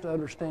help us to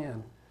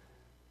understand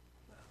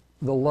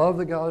the love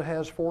that God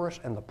has for us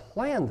and the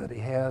plan that he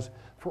has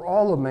for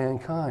all of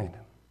mankind.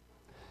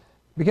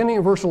 Beginning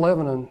in verse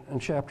 11 in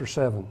chapter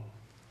 7,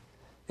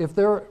 if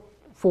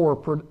therefore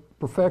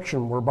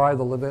perfection were by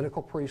the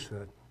Levitical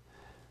priesthood,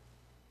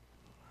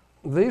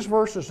 these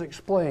verses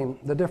explain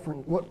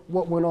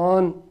what went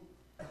on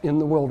in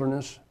the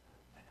wilderness,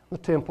 the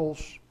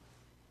temples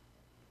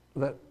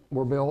that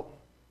were built,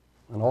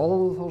 and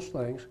all of those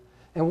things,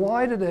 and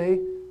why today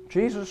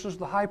Jesus is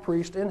the high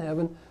priest in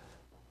heaven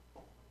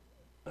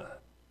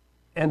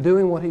and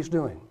doing what he's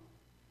doing.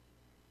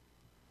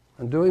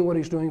 And doing what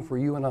he's doing for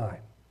you and I.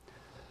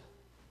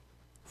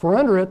 For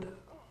under it,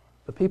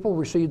 the people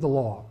received the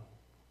law.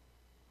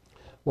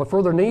 What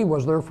further need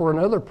was there for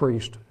another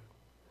priest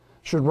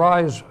should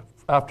rise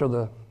after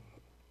the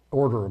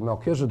order of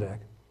Melchizedek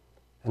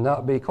and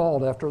not be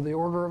called after the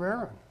order of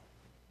Aaron?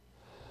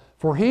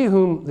 For he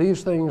whom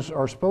these things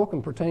are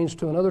spoken pertains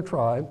to another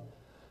tribe,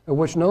 of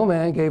which no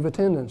man gave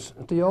attendance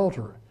at the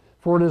altar.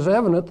 For it is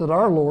evident that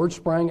our Lord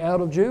sprang out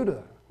of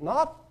Judah,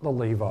 not the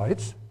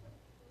Levites,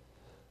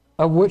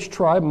 of which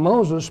tribe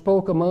Moses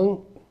spoke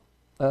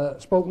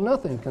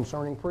nothing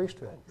concerning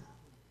priesthood.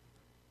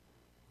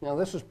 Now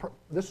this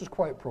is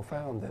quite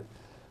profound,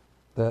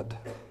 that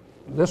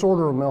this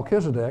order of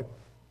Melchizedek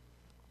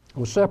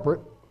was separate,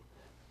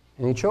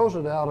 and he chose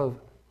it out of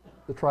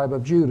the tribe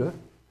of Judah.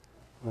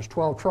 There's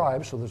 12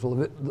 tribes, so there's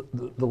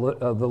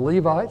the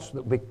Levites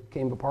that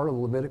became a part of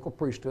the Levitical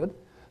priesthood.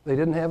 They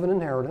didn't have an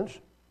inheritance.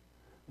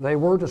 They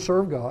were to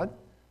serve God.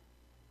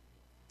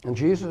 And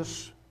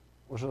Jesus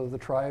was of the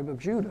tribe of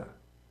Judah,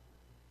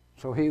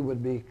 so he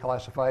would be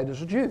classified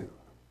as a Jew.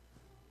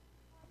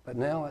 But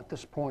now at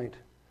this point,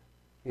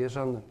 he is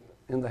in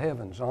the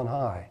heavens, on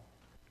high.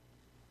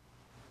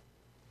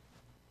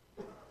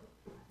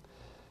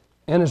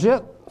 And is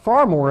yet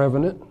far more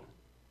evident,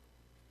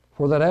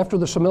 for that after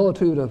the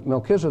similitude of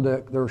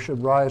Melchizedek there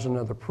should rise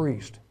another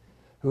priest,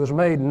 who is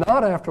made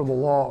not after the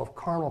law of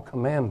carnal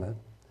commandment,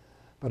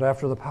 but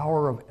after the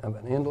power of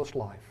an endless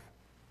life.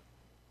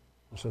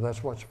 And so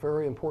that's what's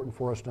very important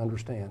for us to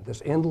understand,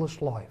 this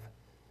endless life.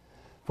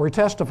 For he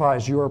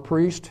testifies, you are a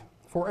priest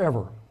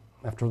forever,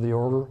 after the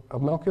order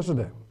of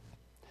Melchizedek.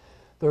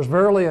 There's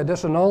verily a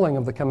disannulling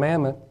of the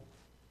commandment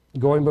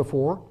going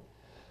before,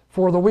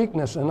 for the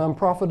weakness and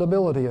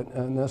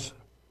unprofitability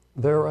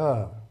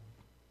thereof.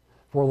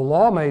 For the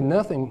law made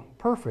nothing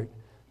perfect,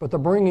 but the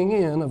bringing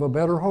in of a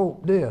better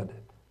hope did,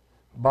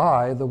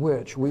 by the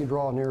which we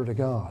draw near to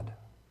God.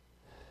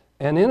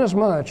 And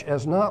inasmuch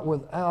as not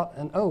without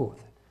an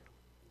oath,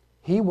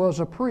 he was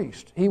a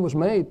priest, he was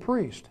made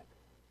priest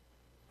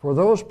For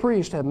those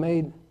priests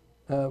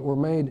were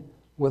made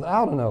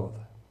without an oath,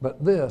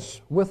 but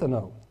this with an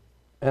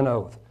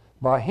oath,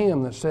 by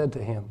him that said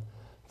to him,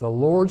 the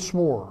Lord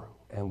swore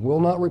and will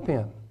not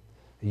repent.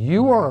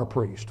 You are a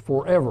priest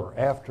forever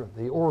after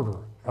the order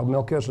of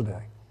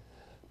Melchizedek.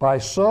 By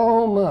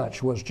so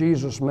much was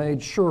Jesus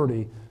made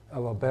surety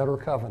of a better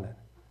covenant.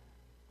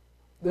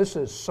 This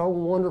is so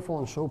wonderful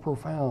and so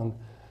profound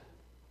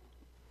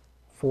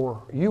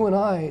for you and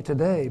I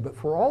today, but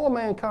for all of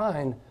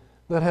mankind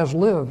that has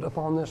lived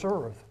upon this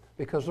earth,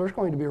 because there's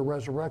going to be a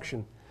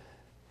resurrection,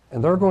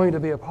 and they're going to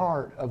be a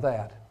part of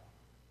that.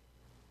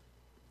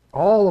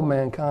 All of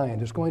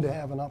mankind is going to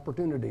have an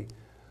opportunity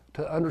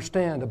to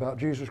understand about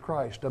Jesus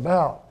Christ,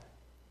 about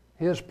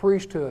his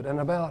priesthood, and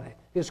about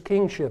his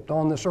kingship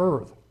on this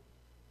earth.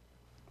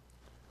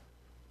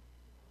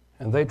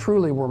 And they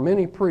truly were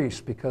many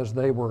priests because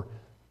they were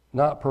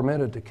not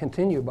permitted to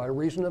continue by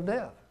reason of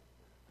death.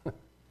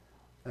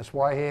 That's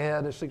why he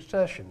had a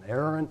succession,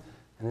 Aaron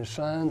and his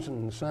sons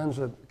and the sons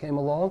that came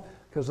along,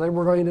 because they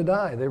were going to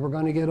die. They were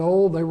going to get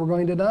old. They were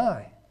going to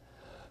die.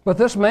 But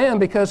this man,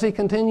 because he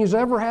continues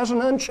ever, has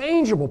an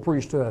unchangeable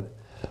priesthood.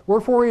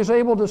 Wherefore he is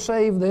able to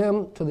save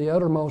them to the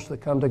uttermost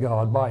that come to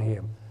God by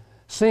him,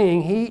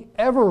 seeing he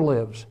ever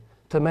lives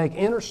to make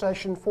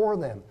intercession for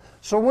them.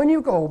 So when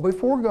you go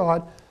before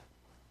God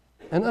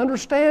and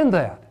understand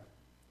that,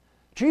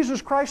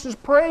 Jesus Christ is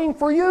praying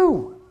for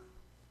you.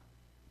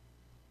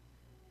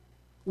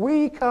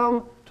 We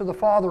come to the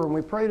Father and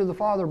we pray to the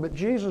Father, but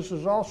Jesus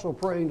is also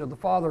praying to the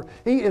Father.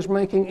 He is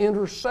making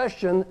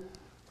intercession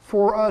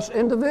for us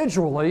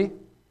individually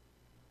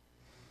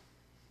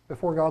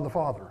before God the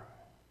Father.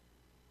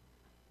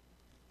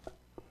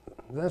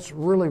 That's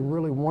really,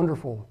 really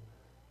wonderful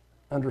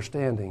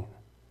understanding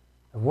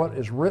of what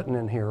is written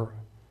in here,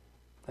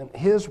 and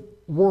his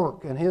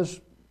work and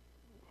his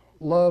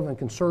love and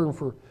concern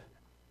for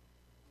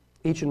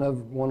each and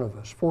every one of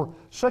us. For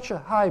such a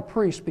high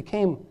priest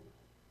became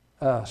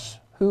us,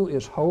 who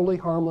is holy,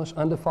 harmless,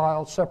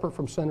 undefiled, separate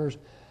from sinners,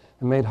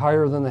 and made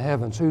higher than the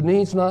heavens, who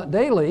needs not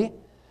daily,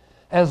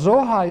 as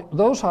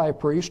those high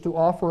priests, to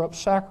offer up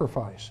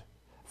sacrifice,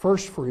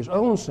 first for his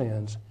own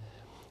sins,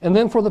 and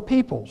then for the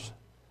people's.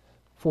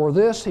 For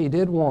this he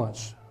did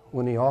once,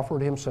 when he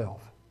offered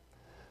himself.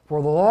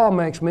 For the law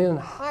makes men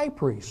high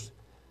priests,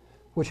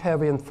 which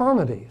have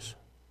infirmities.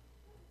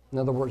 In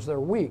other words, they're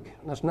weak.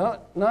 And it's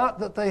not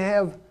that they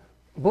have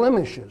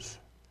blemishes,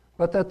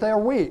 but that they're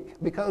weak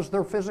because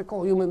they're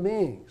physical human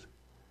beings,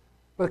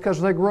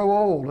 because they grow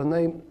old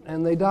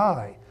and they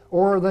die,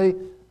 or they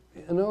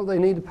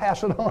need to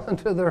pass it on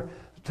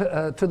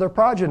to their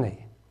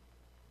progeny.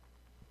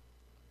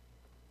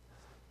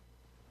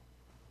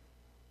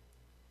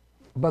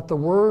 But the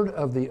word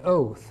of the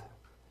oath,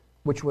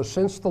 which was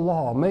since the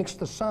law, makes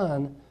the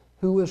Son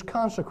who is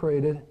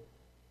consecrated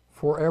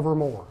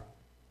forevermore.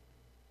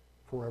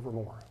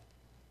 Forevermore.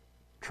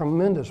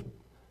 Tremendous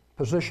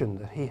position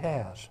that he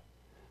has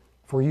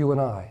for you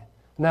and I.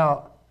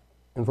 Now,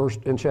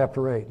 in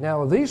chapter 8,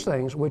 now of these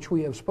things which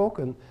we have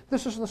spoken,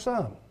 this is the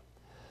Son.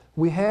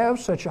 We have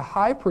such a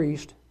high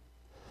priest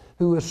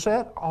who is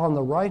set on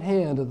the right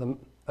hand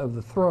of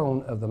the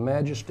throne of the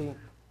majesty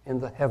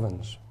in the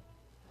heavens,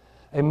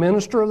 a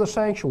minister of the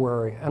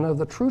sanctuary and of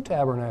the true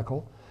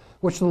tabernacle,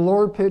 which the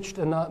Lord pitched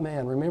and not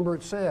man. Remember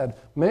it said,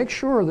 make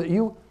sure that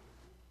you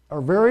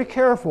are very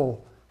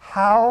careful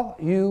how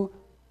you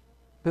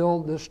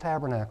build this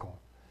tabernacle,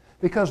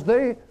 because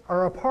they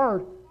are a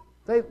part,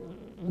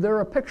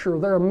 they're a picture,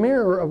 they're a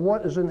mirror of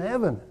what is in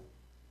heaven.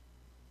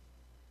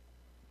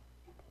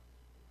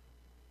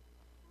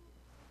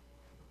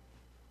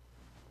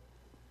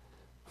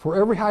 For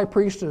every high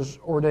priest is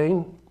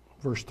ordained,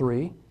 verse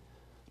 3,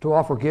 to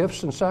offer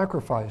gifts and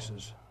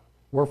sacrifices.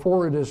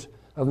 Wherefore it is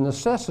of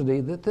necessity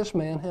that this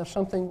man have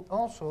something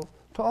also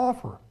to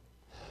offer.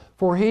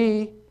 For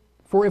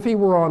if he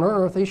were on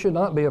earth, he should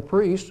not be a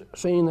priest,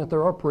 seeing that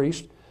there are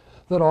priests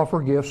that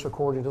offer gifts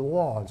according to the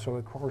law. And so,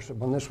 of course,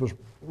 when this was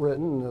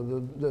written,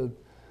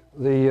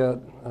 the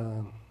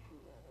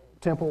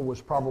temple was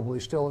probably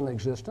still in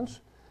existence.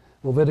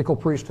 Levitical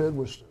priesthood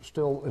was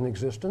still in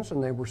existence,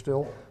 and they were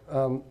still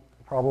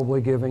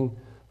probably doing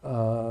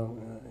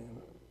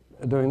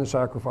the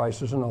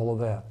sacrifices and all of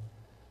that.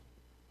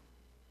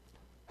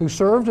 Who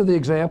served to the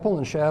example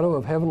and shadow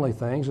of heavenly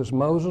things, as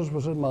Moses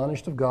was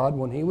admonished of God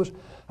when he was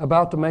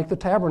about to make the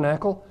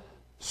tabernacle.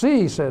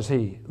 See, says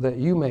he, that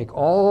you make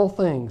all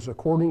things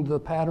according to the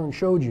pattern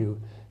showed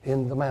you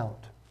in the mount.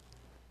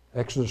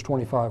 Exodus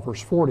 25,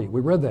 verse 40.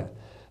 We read that.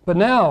 But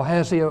now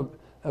has he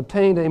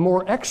obtained a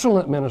more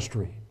excellent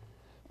ministry,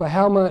 by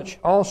how much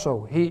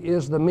also he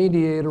is the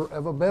mediator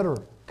of a better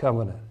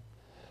covenant,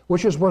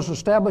 which was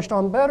established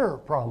on better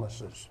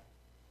promises.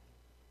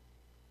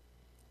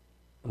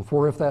 And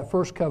for if that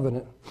first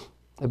covenant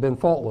had been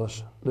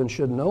faultless, then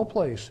should no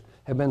place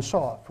have been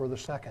sought for the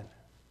second.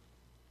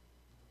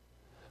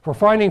 For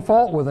finding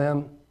fault with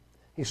them,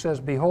 he says,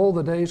 behold,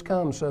 the days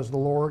come, says the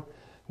Lord,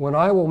 when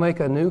I will make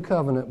a new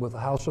covenant with the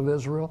house of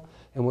Israel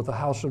and with the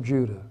house of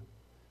Judah.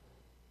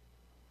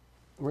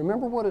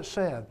 Remember what it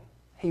said.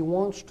 He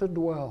wants to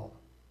dwell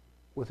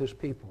with His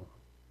people.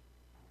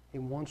 He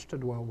wants to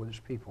dwell with His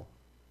people.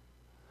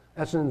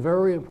 That's a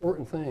very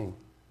important thing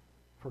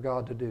for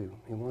God to do.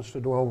 He wants to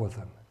dwell with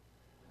them.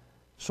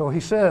 So He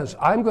says,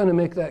 I'm going to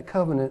make that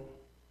covenant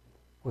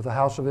with the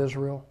house of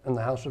Israel and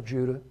the house of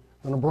Judah.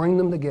 I'm going to bring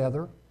them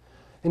together.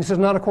 And He says,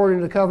 not according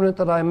to the covenant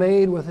that I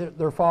made with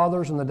their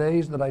fathers in the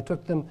days that I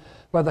took them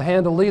by the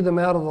hand to lead them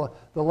out of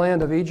the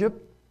land of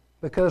Egypt,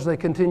 because they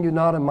continued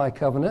not in my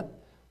covenant,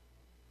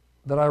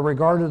 that I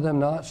regarded them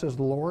not, says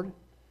the Lord.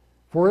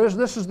 For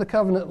this is the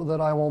covenant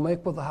that I will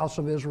make with the house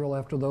of Israel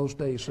after those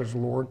days, says the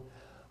Lord.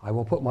 I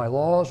will put my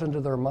laws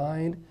into their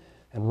mind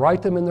and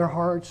write them in their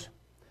hearts,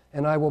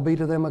 and I will be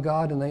to them a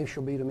God, and they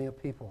shall be to me a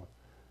people.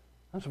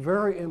 That's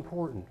very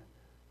important.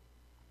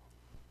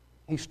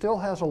 He still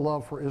has a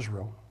love for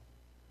Israel,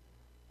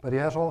 but He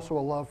has also a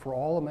love for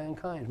all of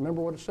mankind.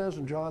 Remember what it says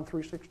in John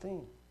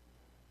 3:16.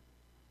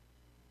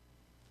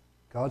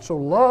 God so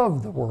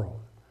loved the world,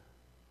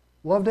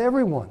 loved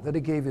everyone, that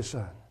He gave His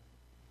Son.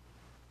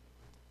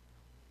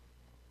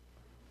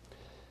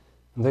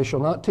 And they shall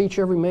not teach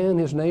every man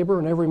his neighbor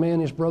and every man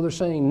his brother,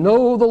 saying,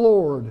 Know the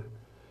Lord,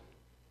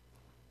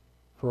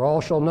 for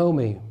all shall know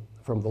me,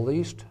 from the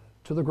least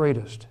to the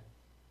greatest.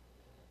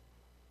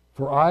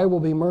 For I will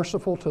be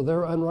merciful to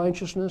their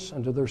unrighteousness,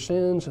 and to their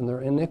sins and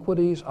their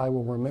iniquities I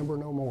will remember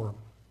no more.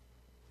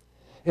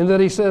 In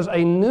that He says,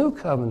 a new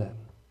covenant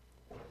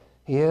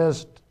He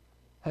has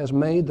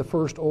made, the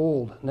first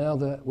old. Now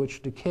that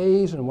which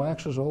decays and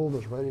waxes old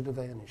is ready to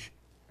vanish.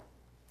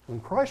 When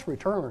Christ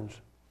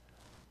returns,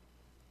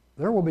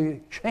 there will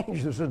be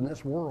changes in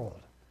this world.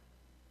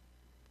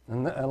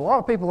 And a lot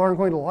of people aren't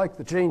going to like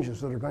the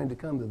changes that are going to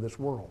come to this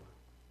world.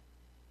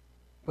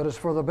 But it's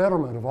for the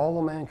betterment of all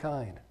of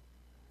mankind.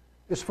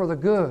 It's for the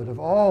good of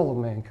all of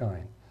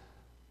mankind.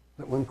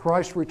 That when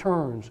Christ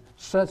returns,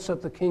 sets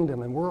up the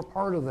kingdom, and we're a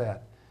part of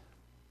that.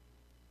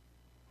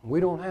 We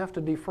don't have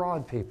to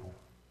defraud people.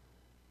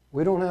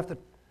 We don't have to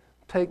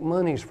take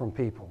monies from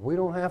people. We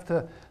don't have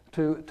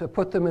to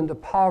put them into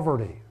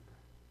poverty.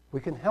 We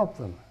can help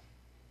them.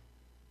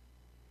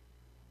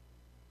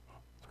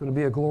 It's going to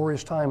be a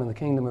glorious time in the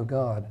kingdom of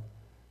God.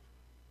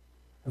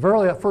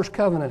 Verily, that first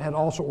covenant had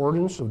also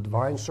ordinance of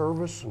divine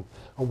service and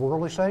a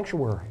worldly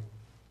sanctuary.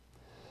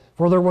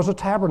 For there was a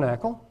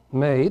tabernacle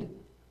made,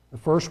 the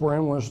first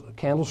wherein was the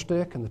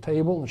candlestick and the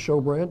table and the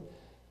showbread,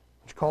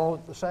 which call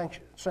it the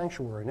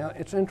sanctuary. Now,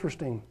 it's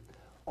interesting.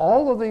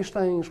 All of these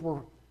things were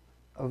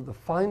of the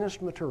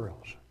finest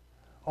materials.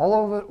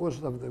 All of it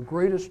was of the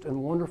greatest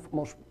and wonderful,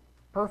 most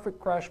perfect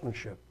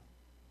craftsmanship.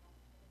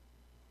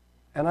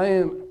 And I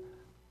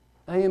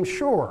am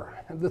sure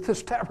that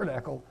this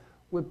tabernacle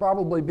would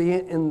probably be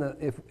in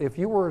the, if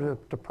you were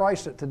to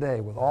price it today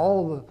with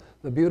all of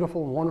the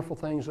beautiful and wonderful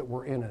things that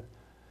were in it,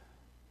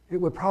 it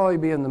would probably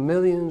be in the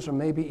millions or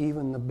maybe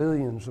even the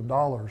billions of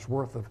dollars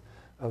worth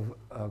of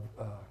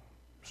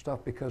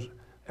stuff, because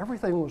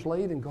everything was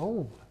laid in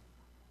gold.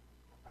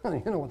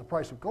 You know what the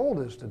price of gold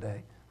is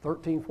today,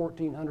 $1,300,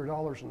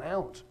 $1,400 an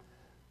ounce.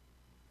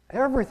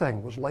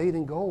 Everything was laid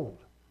in gold.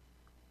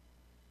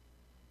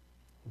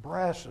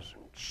 Brasses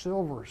and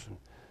silvers and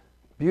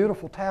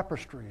beautiful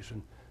tapestries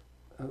and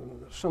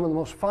some of the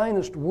most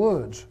finest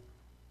woods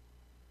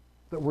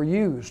that were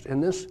used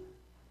in this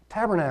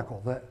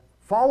tabernacle that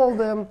followed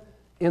them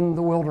in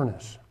the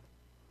wilderness.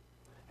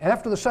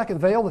 After the second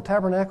veil, the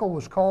tabernacle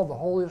was called the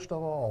holiest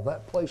of all,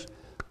 that place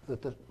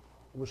that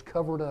was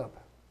covered up,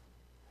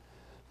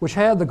 which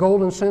had the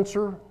golden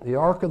censer, the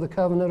ark of the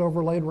covenant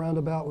overlaid round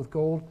about with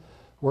gold,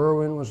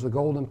 wherein was the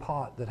golden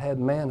pot that had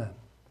manna,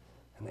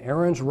 and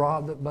Aaron's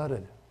rod that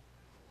budded,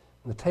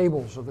 and the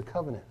tables of the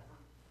covenant,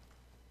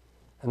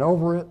 and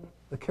over it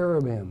the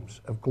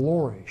cherubims of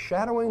glory,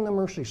 shadowing the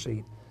mercy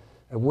seat,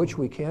 of which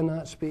we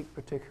cannot speak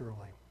particularly.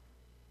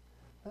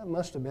 That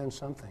must have been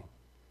something.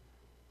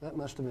 That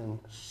must have been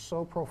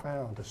so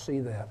profound to see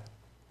that.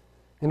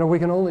 You know, we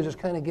can only just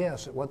kind of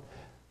guess at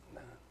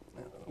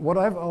what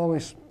I've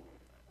always,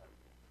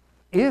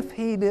 if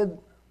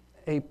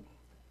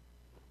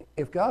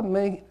God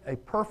made a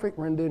perfect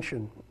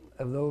rendition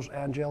of those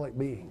angelic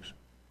beings,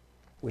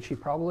 which He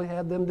probably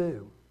had them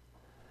do,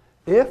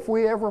 if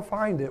we ever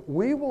find it,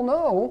 we will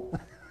know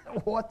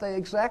what they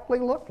exactly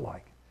looked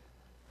like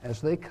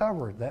as they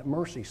covered that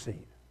mercy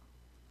seat.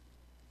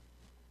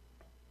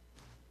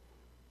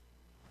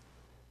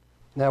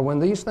 Now, when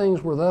these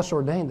things were thus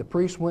ordained, the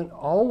priests went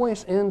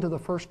always into the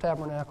first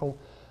tabernacle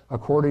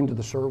according to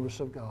the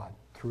service of God.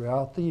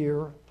 Throughout the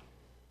year,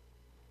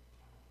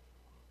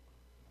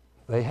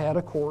 they had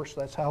a course.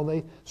 That's how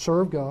they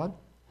served God.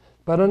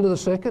 But unto the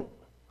second,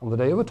 on the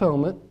Day of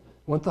Atonement,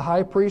 went the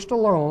high priest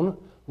alone,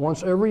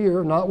 once every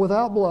year, not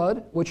without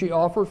blood, which he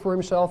offered for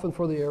himself and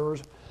for the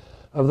errors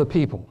of the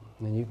people.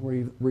 And you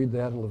can read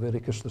that in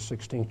Leviticus, the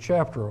 16th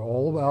chapter,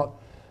 all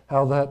about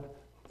how that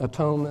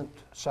atonement,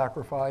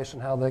 sacrifice,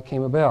 and how that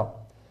came about.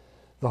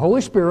 The Holy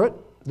Spirit,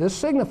 this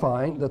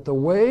signifying that the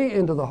way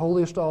into the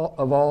holiest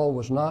of all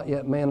was not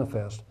yet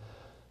manifest,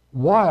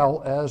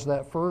 while as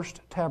that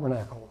first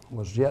tabernacle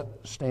was yet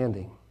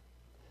standing,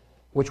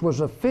 which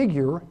was a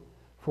figure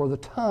for the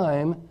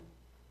time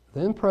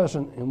then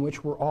present in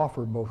which were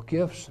offered both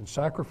gifts and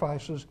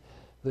sacrifices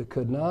that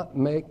could not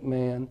make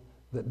man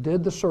that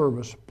did the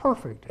service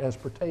perfect as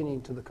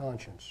pertaining to the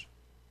conscience,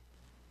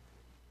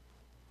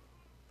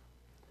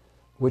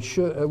 which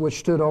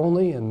stood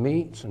only in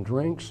meats and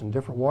drinks and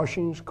different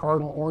washings,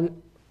 cardinal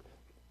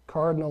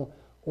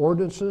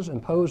ordinances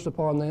imposed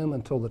upon them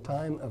until the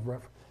time of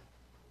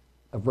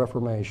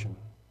Reformation.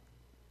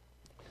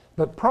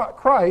 But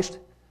Christ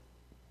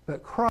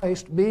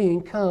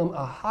being come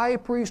a high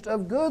priest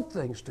of good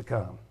things to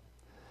come.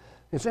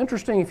 It's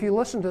interesting, if you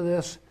listen to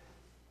this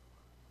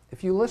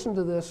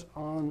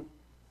on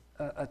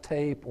a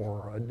tape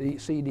or a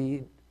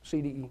CD,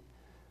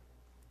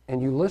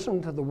 and you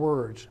listen to the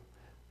words,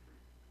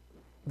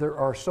 there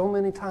are so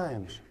many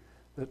times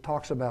that it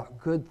talks about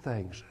good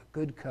things,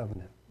 good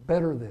covenant,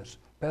 better this,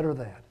 better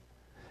that.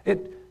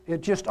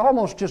 It just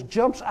almost just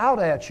jumps out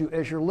at you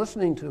as you're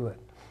listening to it.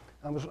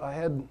 I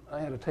had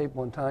a tape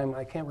one time,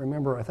 I can't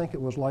remember, I think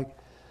it was like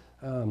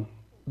the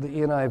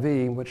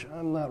NIV, which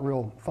I'm not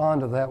real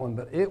fond of that one,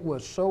 but it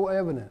was so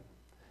evident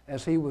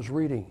as he was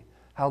reading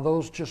how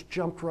those just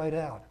jumped right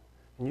out.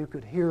 And you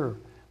could hear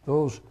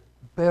those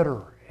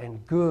better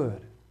and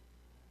good.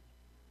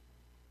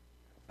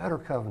 Better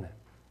covenant,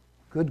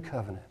 good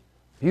covenant,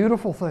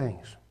 beautiful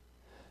things.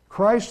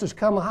 Christ has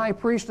come a high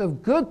priest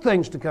of good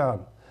things to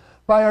come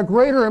by a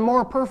greater and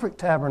more perfect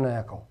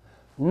tabernacle,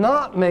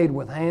 not made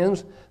with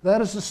hands, that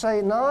is to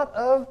say, not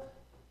of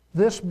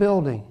this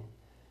building,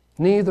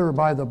 neither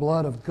by the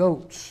blood of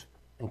goats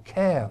and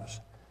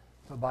calves,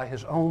 but by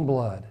his own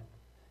blood.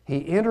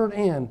 He entered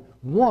in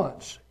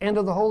once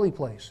into the holy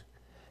place,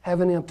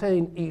 having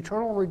obtained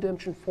eternal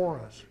redemption for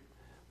us.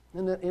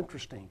 Isn't that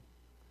interesting?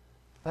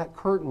 That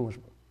curtain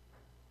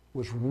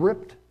was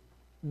ripped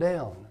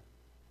down,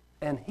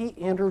 and he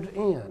entered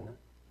in.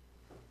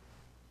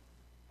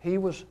 He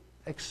was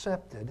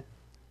accepted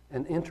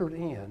and entered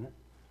in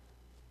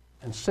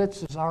and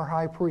sits as our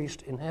high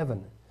priest in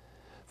heaven.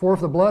 For if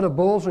the blood of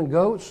bulls and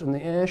goats and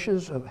the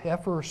ashes of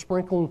heifer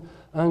sprinkled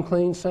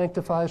unclean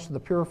sanctifies to the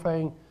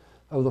purifying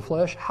of the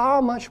flesh,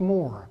 how much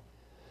more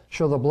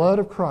shall the blood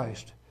of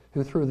Christ,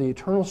 who through the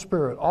eternal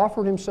Spirit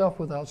offered himself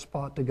without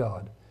spot to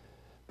God,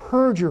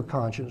 purge your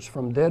conscience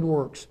from dead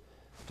works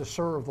to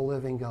serve the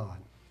living God?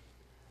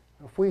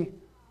 If we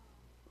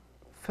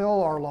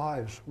fill our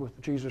lives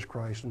with Jesus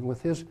Christ and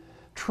with his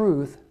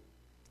truth,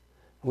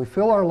 we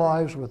fill our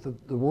lives with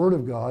the Word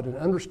of God and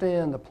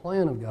understand the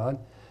plan of God,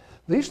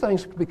 these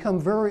things become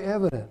very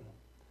evident.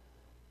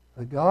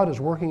 That God is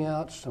working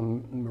out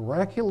some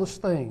miraculous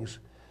things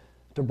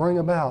to bring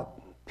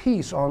about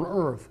peace on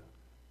earth.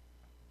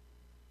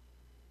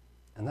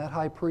 And that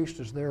high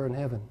priest is there in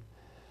heaven.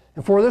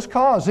 And for this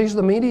cause, he's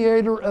the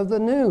mediator of the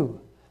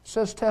new. It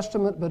says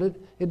testament, but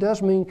it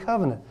does mean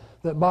covenant.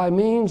 That by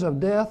means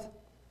of death,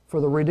 for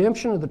the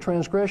redemption of the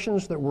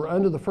transgressions that were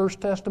under the first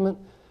testament,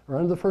 or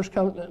under the first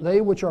covenant,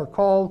 they which are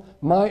called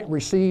might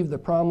receive the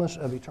promise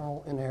of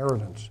eternal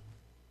inheritance.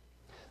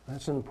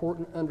 That's an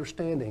important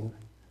understanding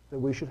that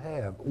we should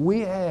have.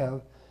 We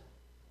have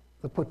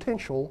the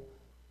potential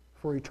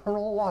for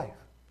eternal life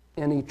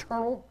and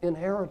eternal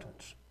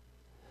inheritance.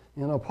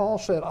 You know, Paul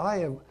said,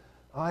 I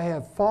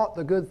have fought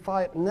the good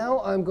fight.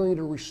 Now I'm going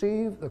to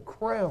receive the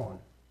crown.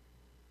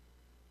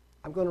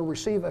 I'm going to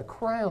receive a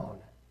crown.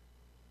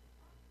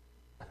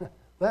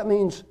 That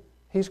means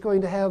he's going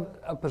to have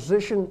a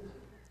position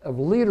of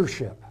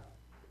leadership,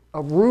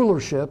 of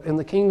rulership in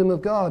the kingdom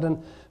of God.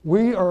 And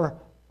we are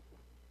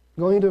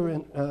going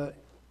to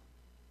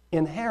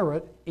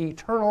inherit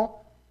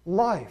eternal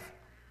life.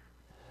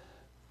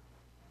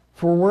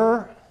 For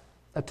where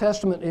a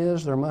testament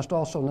is, there must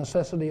also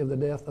necessity of the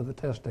death of the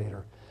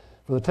testator.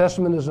 For the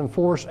testament is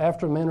enforced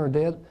after men are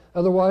dead.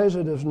 Otherwise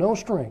it is no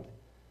strength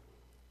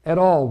at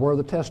all where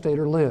the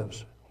testator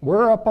lives.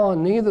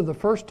 Whereupon neither the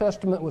first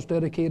testament was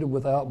dedicated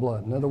without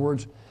blood. In other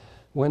words,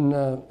 when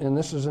and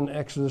this is in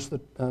Exodus,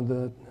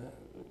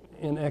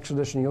 in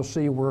Exodus, and you'll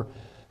see where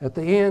at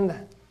the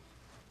end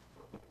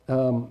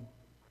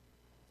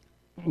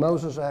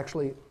Moses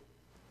actually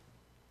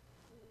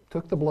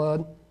took the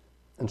blood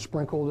and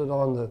sprinkled it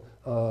on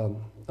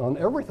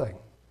everything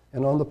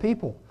and on the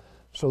people,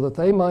 so that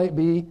they might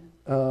be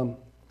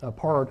a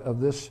part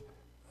of this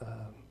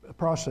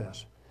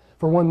process.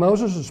 For when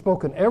Moses had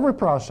spoken every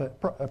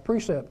precept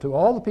to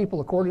all the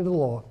people according to the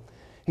law,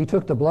 he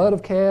took the blood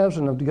of calves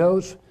and of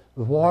goats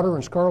with water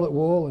and scarlet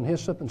wool and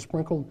hyssop and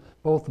sprinkled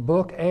both the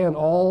book and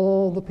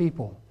all the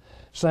people,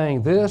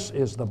 saying, "This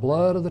is the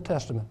blood of the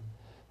testament,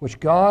 which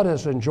God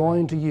has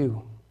enjoined to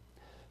you."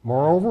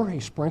 Moreover, he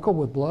sprinkled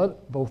with blood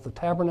both the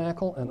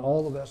tabernacle and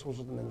all the vessels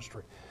of the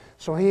ministry.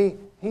 So he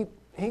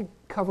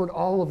covered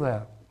all of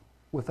that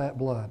with that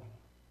blood.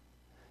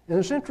 And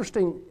it's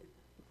interesting,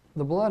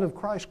 the blood of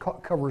Christ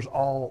covers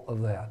all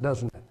of that,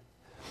 doesn't it?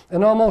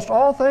 And almost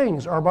all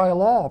things are by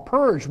law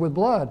purged with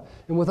blood,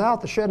 and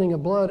without the shedding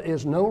of blood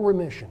is no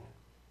remission.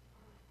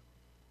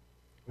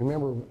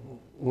 Remember,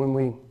 when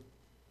we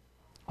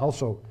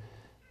also,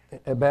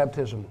 at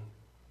baptism,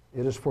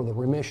 it is for the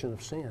remission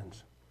of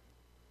sins.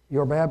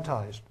 you're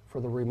baptized for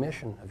the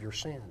remission of your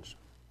sins.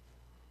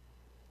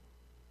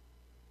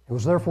 It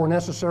was therefore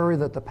necessary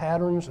that the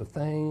patterns of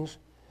things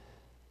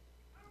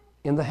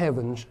in the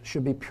heavens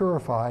should be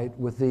purified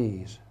with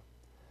these,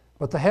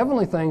 but the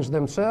heavenly things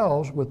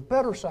themselves with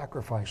better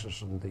sacrifices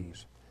than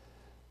these.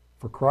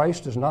 For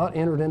Christ has not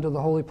entered into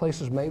the holy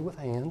places made with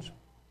hands,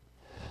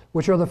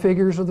 which are the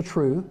figures of the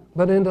true,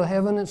 but into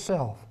heaven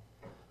itself,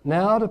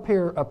 now to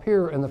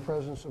appear in the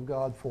presence of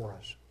God for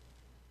us.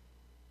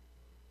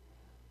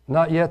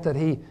 Not yet that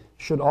he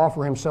should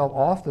offer himself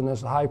often,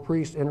 as the high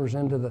priest enters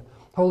into the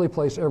holy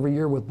place every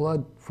year with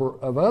blood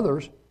of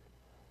others,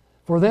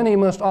 for then he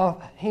must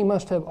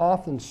have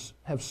often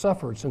have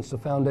suffered since the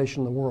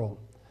foundation of the world.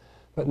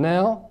 But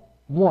now,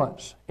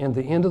 once, in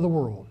the end of the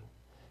world,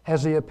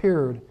 has he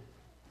appeared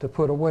to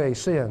put away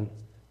sin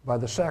by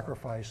the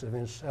sacrifice of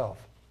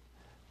himself.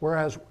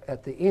 Whereas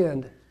at the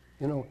end,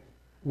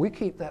 we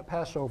keep that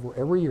Passover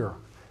every year.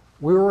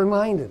 We are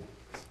reminded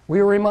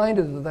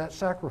of that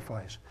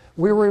sacrifice.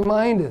 We are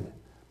reminded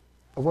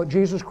of what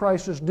Jesus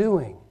Christ is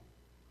doing.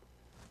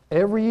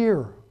 Every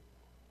year,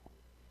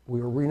 we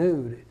are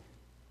renewed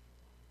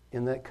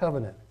in that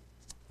covenant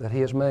that he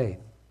has made.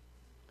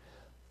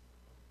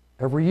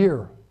 Every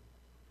year,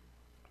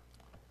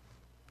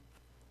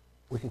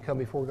 we can come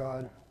before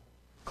God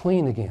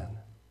clean again.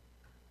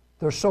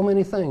 There's so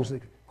many things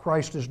that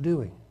Christ is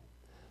doing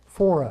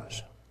for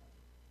us.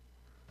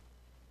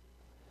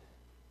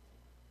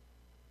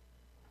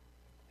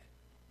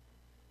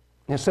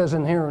 It says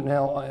in here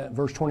now,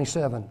 verse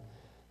 27,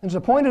 "It is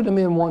appointed to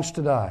men once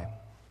to die,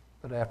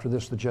 but after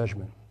this the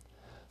judgment.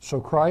 So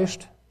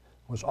Christ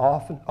was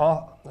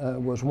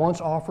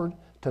once offered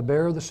to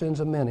bear the sins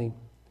of many,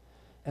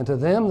 and to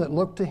them that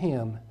look to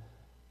him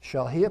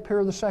shall he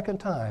appear the second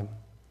time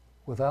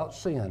without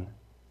sin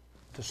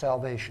to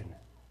salvation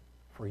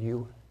for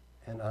you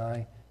and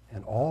I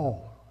and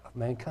all of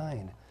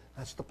mankind."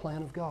 That's the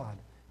plan of God.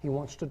 He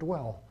wants to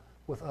dwell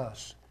with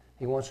us.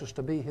 He wants us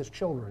to be his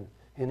children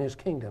in his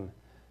kingdom.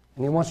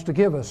 And he wants to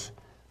give us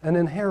an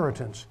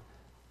inheritance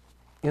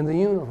in the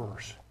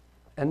universe.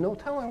 And no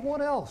telling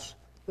what else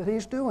that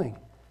he's doing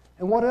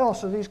and what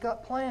else that he's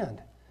got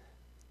planned.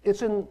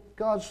 It's in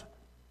God's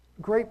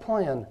great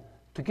plan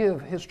to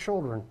give his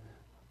children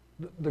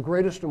the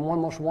greatest and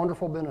most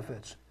wonderful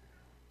benefits.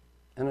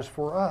 And it's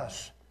for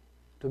us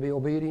to be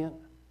obedient,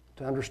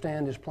 to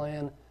understand his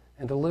plan,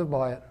 and to live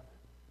by it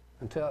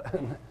until,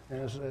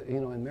 as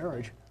in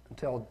marriage,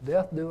 until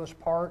death do us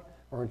part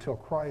or until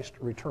Christ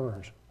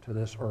returns to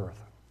this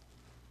earth.